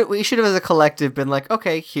 We should have as a collective been like,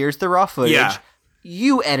 okay, here's the raw footage. Yeah.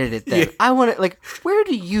 You edit it then. Yeah. I want to, like, where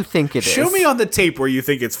do you think it is? Show me on the tape where you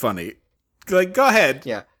think it's funny. Like, go ahead.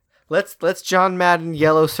 Yeah. Let's John Madden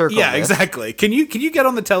yellow circle. Yeah, this. exactly. Can you get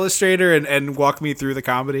on the telestrator and walk me through the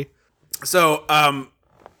comedy? So,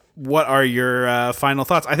 what are your final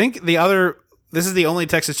thoughts? I think this is the only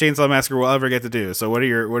Texas Chainsaw Massacre we'll ever get to do. So, what are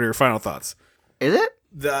your final thoughts? Is it?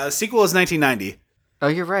 The sequel is 1990. Oh,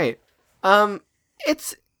 you're right.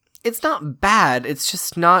 It's not bad. It's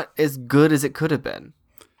just not as good as it could have been.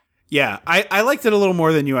 Yeah, I liked it a little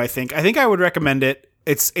more than you. I think I would recommend it.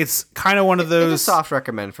 It's kind of one of those It's a soft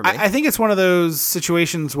recommend for me. I think it's one of those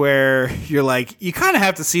situations where you're like, you kind of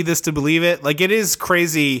have to see this to believe it. Like, it is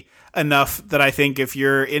crazy enough that I think if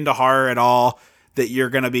you're into horror at all, that you're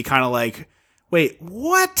gonna be kind of like, wait,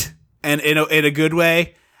 what? And in a good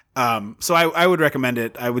way. So I would recommend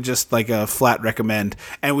it. I would just like a flat recommend.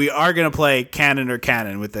 And we are gonna play canon or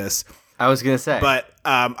canon with this. I was gonna say, But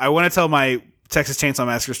I want to tell my Texas Chainsaw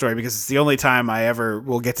Massacre story because it's the only time I ever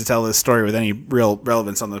will get to tell this story with any real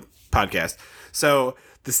relevance on the podcast. So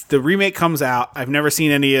the remake comes out. I've never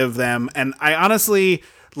seen any of them. And I honestly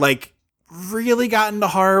like really got into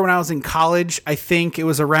horror when I was in college. I think it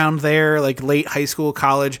was around there, like late high school,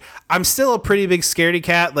 college. I'm still a pretty big scaredy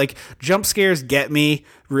cat. Like jump scares get me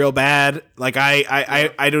real bad. Like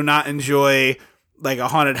I do not enjoy like a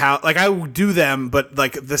haunted house. Like I do them, but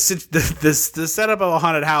like the setup of a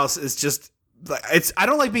haunted house is just, I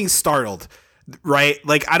don't like being startled, right?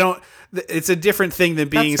 Like it's a different thing than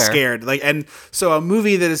being scared. Like, and so a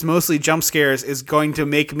movie that is mostly jump scares is going to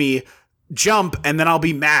make me jump and then I'll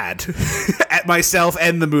be mad at myself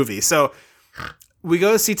and the movie. So we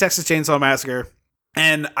go to see Texas Chainsaw Massacre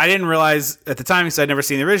and I didn't realize at the time because I'd never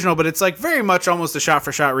seen the original, but it's like very much almost a shot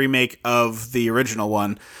for shot remake of the original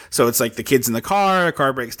one. So it's like the kids in the car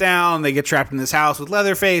breaks down, they get trapped in this house with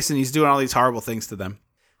Leatherface and he's doing all these horrible things to them.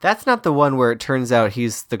 that's not the one where it turns out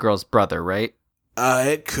he's the girl's brother, right?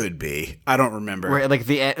 It could be. I don't remember. Where like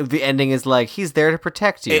the ending is like he's there to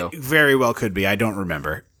protect you. It very well could be. I don't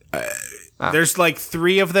remember. There's like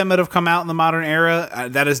 3 of them that have come out in the modern era.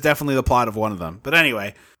 That is definitely the plot of one of them. But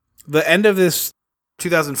anyway, the end of this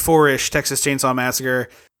 2004-ish Texas Chainsaw Massacre,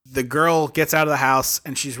 the girl gets out of the house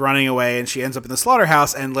and she's running away and she ends up in the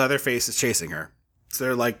slaughterhouse and Leatherface is chasing her. So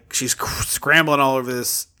they're like, she's scrambling all over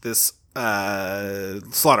this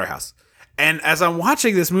slaughterhouse. And as I'm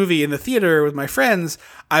watching this movie in the theater with my friends,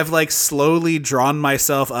 I've like slowly drawn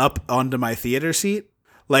myself up onto my theater seat.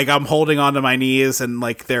 Like I'm holding onto my knees and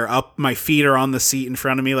like they're up, my feet are on the seat in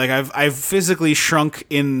front of me. Like I've physically shrunk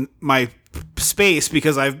in my space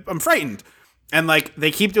because I'm frightened. And like they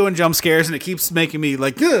keep doing jump scares and it keeps making me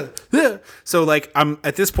like, ugh, ugh. So like I'm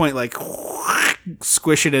at this point like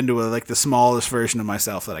squish it into like the smallest version of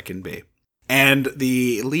myself that I can be. And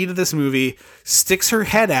the lead of this movie sticks her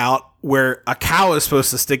head out where a cow is supposed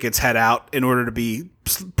to stick its head out in order to be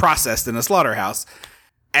processed in a slaughterhouse.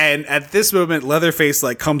 And at this moment, Leatherface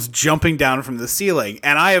like comes jumping down from the ceiling,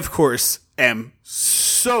 and I, of course, am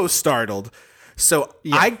so startled. So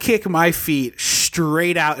I kick my feet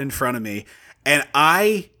straight out in front of me, and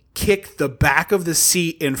I kick the back of the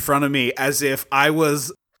seat in front of me as if I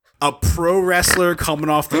was a pro wrestler coming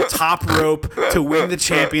off the top rope to win the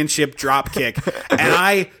championship drop kick. And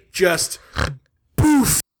I just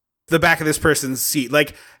poof the back of this person's seat.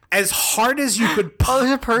 Like, as hard as you could...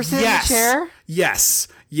 there's a person in the chair? Yes.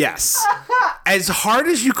 As hard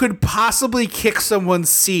as you could possibly kick someone's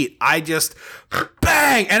seat, I just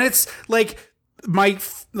bang, and it's like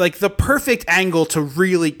the perfect angle to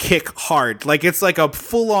really kick hard. Like, it's like a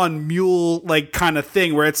full-on mule like kind of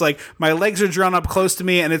thing where it's like my legs are drawn up close to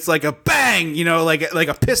me and it's like a bang, you know, like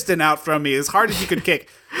a piston out from me as hard as you could kick.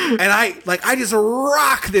 And I just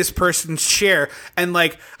rock this person's chair, and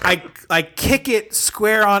like I kick it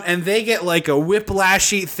square on, and they get like a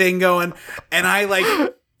whiplashy thing going, and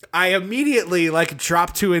I immediately like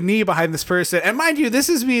drop to a knee behind this person. And mind you, this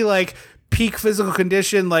is me like peak physical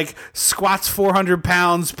condition, like squats 400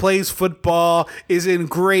 pounds, plays football, is in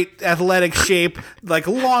great athletic shape, like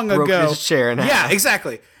long Broke ago. his chair in half. Yeah,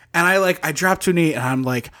 exactly. And I drop to a knee, and I'm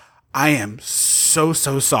like, I am so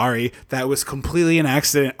sorry. That was completely an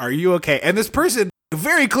accident. Are you okay? And this person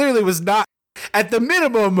very clearly was not. At the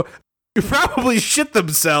minimum, probably shit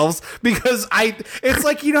themselves, because it's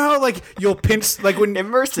like, you know how like you'll pinch, like when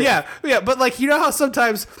immersive. Yeah, but like, you know how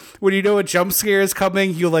sometimes when you know a jump scare is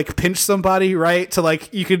coming, you like pinch somebody, right? To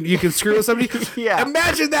like you can screw with somebody. Yeah.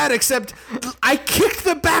 Imagine that, except I kicked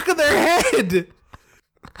the back of their head.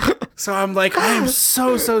 So I'm like, I am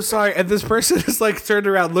so sorry. And this person just like turned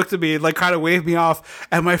around, looked at me, and like kind of waved me off.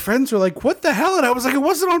 And my friends were like, what the hell? And I was like, it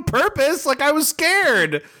wasn't on purpose. Like, I was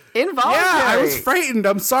scared. Involuntary. Yeah, I was frightened.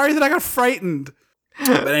 I'm sorry that I got frightened.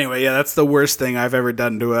 But anyway, yeah, that's the worst thing I've ever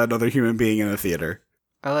done to another human being in a theater.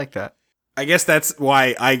 I like that. I guess that's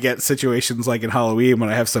why I get situations like in Halloween when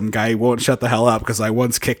I have some guy who won't shut the hell up because I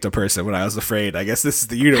once kicked a person when I was afraid. I guess this is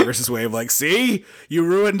the universe's way of like, see? You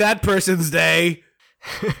ruined that person's day.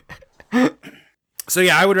 So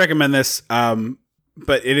yeah, I would recommend this.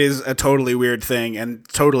 But it is a totally weird thing and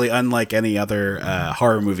totally unlike any other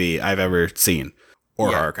horror movie I've ever seen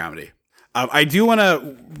or horror comedy. I do want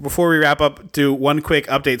to, before we wrap up, do one quick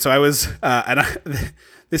update. So I was,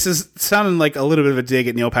 this is sounding like a little bit of a dig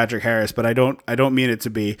at Neil Patrick Harris, but I don't mean it to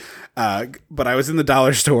be. But I was in the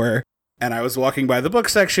dollar store and I was walking by the book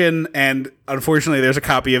section, and unfortunately, there's a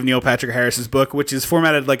copy of Neil Patrick Harris's book, which is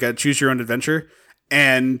formatted like a choose your own adventure.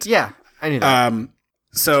 And yeah, I knew that.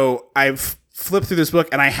 So I've flipped through this book,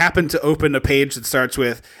 and I happened to open a page that starts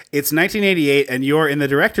with, it's 1988, and you're in the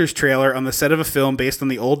director's trailer on the set of a film based on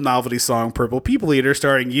the old novelty song Purple People Eater,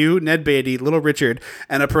 starring you, Ned Beatty, Little Richard,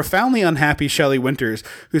 and a profoundly unhappy Shelley Winters,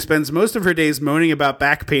 who spends most of her days moaning about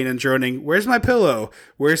back pain and droning, where's my pillow?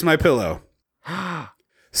 Where's my pillow?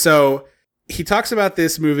 So he talks about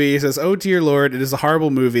this movie. He says, oh, dear Lord, it is a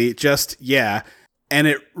horrible movie. Just, yeah. And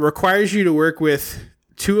it requires you to work with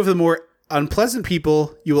two of the more unpleasant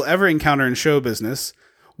people you will ever encounter in show business.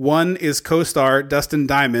 One is co-star Dustin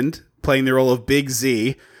Diamond, playing the role of Big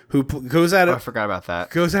Z, who goes out of I forgot about that.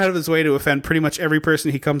 Goes out of his way to offend pretty much every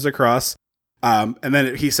person he comes across. And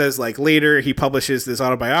then he says, like, later he publishes this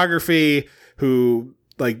autobiography, who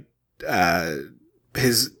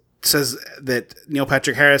says that Neil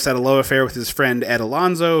Patrick Harris had a love affair with his friend Ed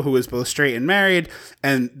Alonzo, who was both straight and married,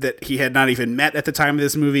 and that he had not even met at the time of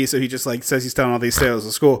this movie. So he just like says he's telling all these tales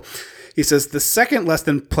at school. He says, the second less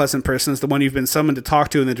than pleasant person is the one you've been summoned to talk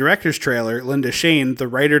to in the director's trailer, Linda Shane, the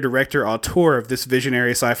writer, director, auteur of this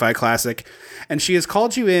visionary sci-fi classic. And she has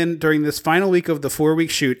called you in during this final week of the 4-week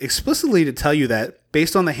shoot explicitly to tell you that,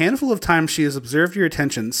 based on the handful of times she has observed your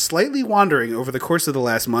attention slightly wandering over the course of the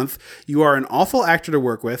last month, you are an awful actor to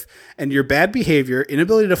work with, and your bad behavior,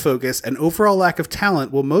 inability to focus, and overall lack of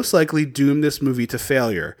talent will most likely doom this movie to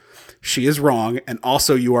failure. She is wrong, and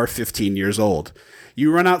also you are 15 years old. You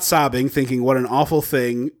run out sobbing, thinking, what an awful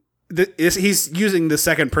thing. He's using the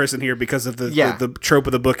second person here because of the trope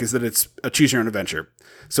of the book is that it's a choose your own adventure.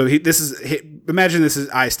 So imagine this is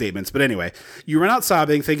I statements. But anyway, you run out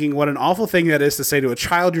sobbing, thinking, what an awful thing that is to say to a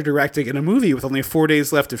child you're directing in a movie with only 4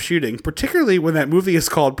 days left of shooting, particularly when that movie is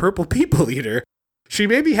called Purple People Eater. She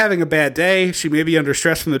may be having a bad day. She may be under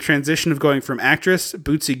stress from the transition of going from actress,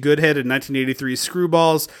 Bootsy Goodhead in 1983's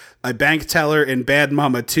Screwballs, a bank teller in Bad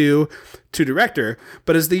Mama 2, to director.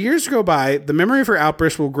 But as the years go by, the memory of her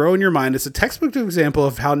outburst will grow in your mind as a textbook example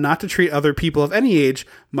of how not to treat other people of any age,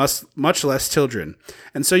 much less children.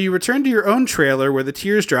 And so you return to your own trailer where the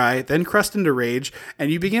tears dry, then crust into rage, and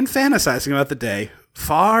you begin fantasizing about the day,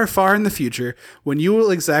 far, far in the future, when you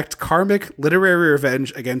will exact karmic literary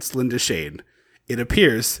revenge against Linda Shane. It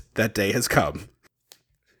appears that day has come.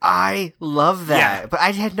 I love that. Yeah. But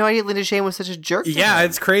I had no idea Linda Shane was such a jerk. Yeah,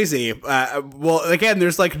 it's crazy. Well, again,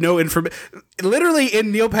 there's like no information. Literally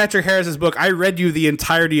in Neil Patrick Harris's book, I read you the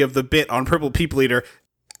entirety of the bit on Purple People Eater.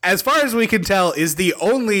 As far as we can tell, is the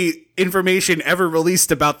only information ever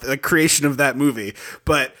released about the creation of that movie.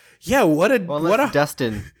 But yeah,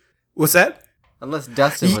 Dustin. What's that? Unless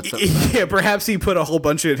Dustin would something. Yeah, perhaps he put a whole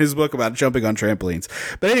bunch in his book about jumping on trampolines.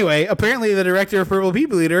 But anyway, apparently the director of Purple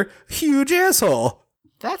People Eater, huge asshole.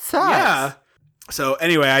 That sucks. Yeah. So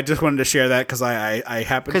anyway, I just wanted to share that because I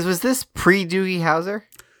happened. Because was this pre-Doogie Howser?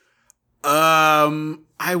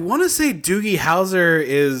 I want to say Doogie Howser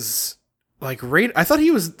is like I thought he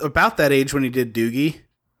was about that age when he did Doogie.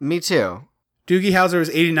 Me too. Doogie Howser was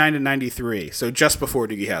 89 to 93, so just before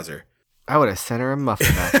Doogie Howser. I would have sent her a muffin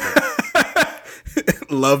basket.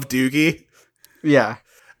 Love Doogie. Yeah.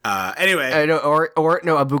 Anyway. Or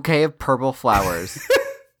a bouquet of purple flowers.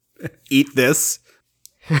 Eat this.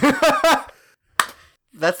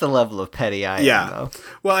 That's the level of petty I am, though.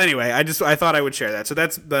 Well, anyway, I thought I would share that. So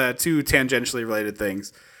that's the two tangentially related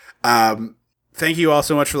things. Thank you all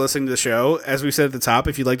so much for listening to the show. As we said at the top,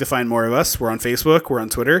 if you'd like to find more of us, we're on Facebook, we're on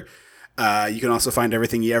Twitter. You can also find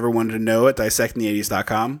everything you ever wanted to know at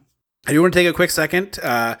dissectingthe80s.com. I do want to take a quick second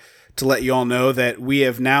to let you all know that we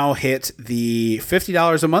have now hit the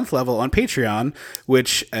 $50 a month level on Patreon,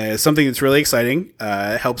 which is something that's really exciting.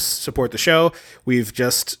 It helps support the show. We've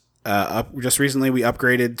just recently we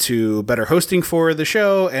upgraded to better hosting for the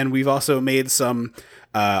show, and we've also made some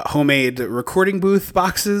homemade recording booth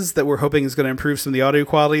boxes that we're hoping is going to improve some of the audio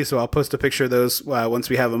quality. So I'll post a picture of those once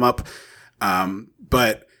we have them up.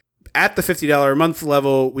 But at the $50 a month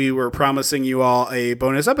level, we were promising you all a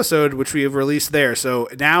bonus episode, which we have released there. So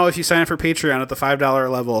now if you sign up for Patreon at the $5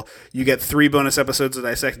 level, you get 3 bonus episodes of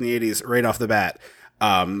Dissecting the 80s right off the bat.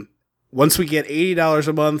 Once we get $80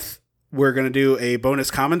 a month, we're going to do a bonus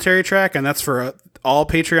commentary track, and that's for all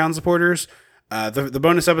Patreon supporters. The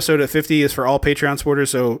bonus episode at 50 is for all Patreon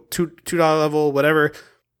supporters. So $2 level, whatever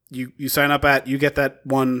you sign up at, you get that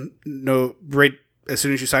one right as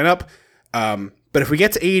soon as you sign up. But if we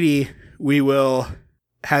get to 80, we will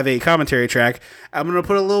have a commentary track. I'm going to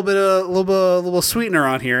put a little sweetener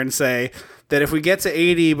on here and say that if we get to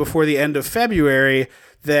 80 before the end of February,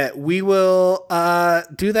 that we will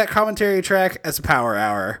do that commentary track as a power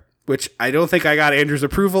hour, which I don't think I got Andrew's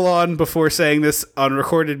approval on before saying this on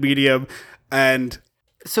recorded medium. And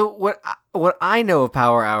so what I know of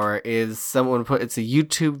Power Hour is it's a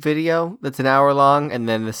YouTube video that's an hour long, and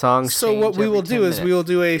then the songs. So what we will do is we will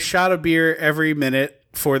do a shot of beer every minute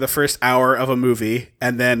for the first hour of a movie,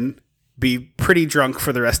 and then be pretty drunk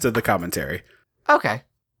for the rest of the commentary. Okay.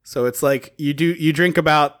 So it's like you drink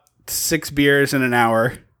about 6 beers in an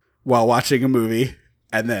hour while watching a movie,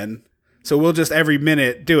 and then. So we'll just every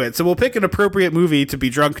minute do it. So we'll pick an appropriate movie to be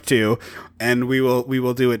drunk to, and we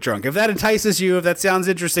will do it drunk. If that entices you, if that sounds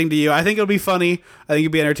interesting to you, I think it'll be funny. I think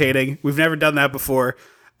it'll be entertaining. We've never done that before.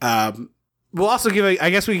 We'll also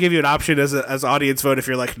I guess we give you an option as audience vote. If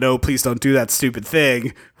you're like, no, please don't do that stupid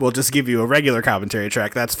thing, we'll just give you a regular commentary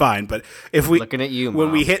track. That's fine. But if we looking at you, when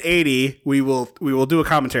Mom. we hit 80, we will do a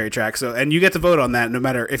commentary track. So, and you get to vote on that no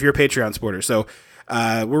matter if you're a Patreon supporter. So.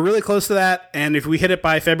 We're really close to that, and if we hit it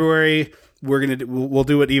by February, we'll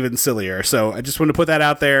do it even sillier. So I just want to put that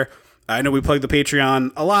out there. I know we plug the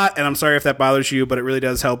Patreon a lot, and I'm sorry if that bothers you, but it really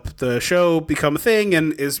does help the show become a thing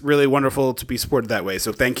and is really wonderful to be supported that way.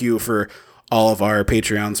 So thank you for all of our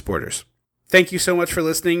Patreon supporters. Thank you so much for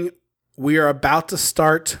listening. We are about to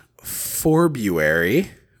start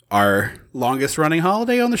Forbuary, our longest running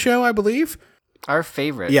holiday on the show, I believe. Our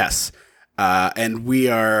favorite. Yes. And we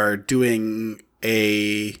are doing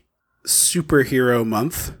a superhero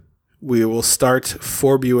month. We will start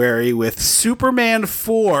Forbuary with Superman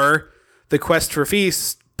 4, The Quest for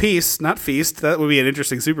Peace, not Feast. That would be an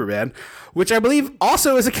interesting Superman, which I believe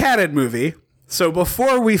also is a canon movie. So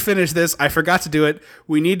before we finish this, I forgot to do it.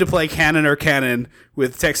 We need to play Canon or Canon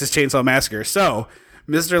with Texas Chainsaw Massacre. So,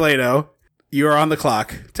 Mr. Leno, you are on the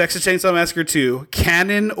clock. Texas Chainsaw Massacre 2,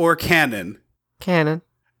 Canon or Canon? Canon.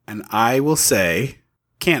 And I will say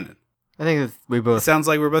Canon. I think we It both. sounds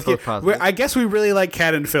like we're both. positive. I guess we really like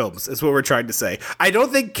canon films. Is what we're trying to say. I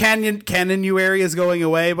don't think canonuary is going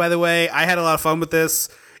away. By the way, I had a lot of fun with this,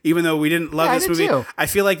 even though we didn't love Yeah, I this did movie. too. I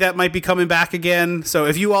feel like that might be coming back again. So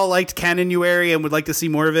if you all liked canonuary and would like to see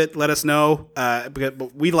more of it, let us know.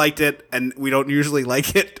 But we liked it, and we don't usually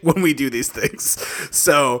like it when we do these things.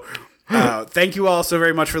 So thank you all so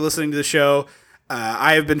very much for listening to the show.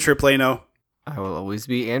 I have been Trip Lano. I will always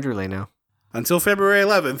be Andrew Lano. Until February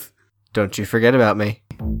 11th. Don't you forget about me.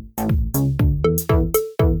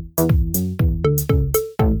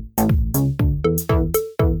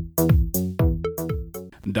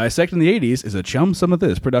 Dissecting the 80s is a Chum Some of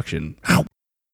This production.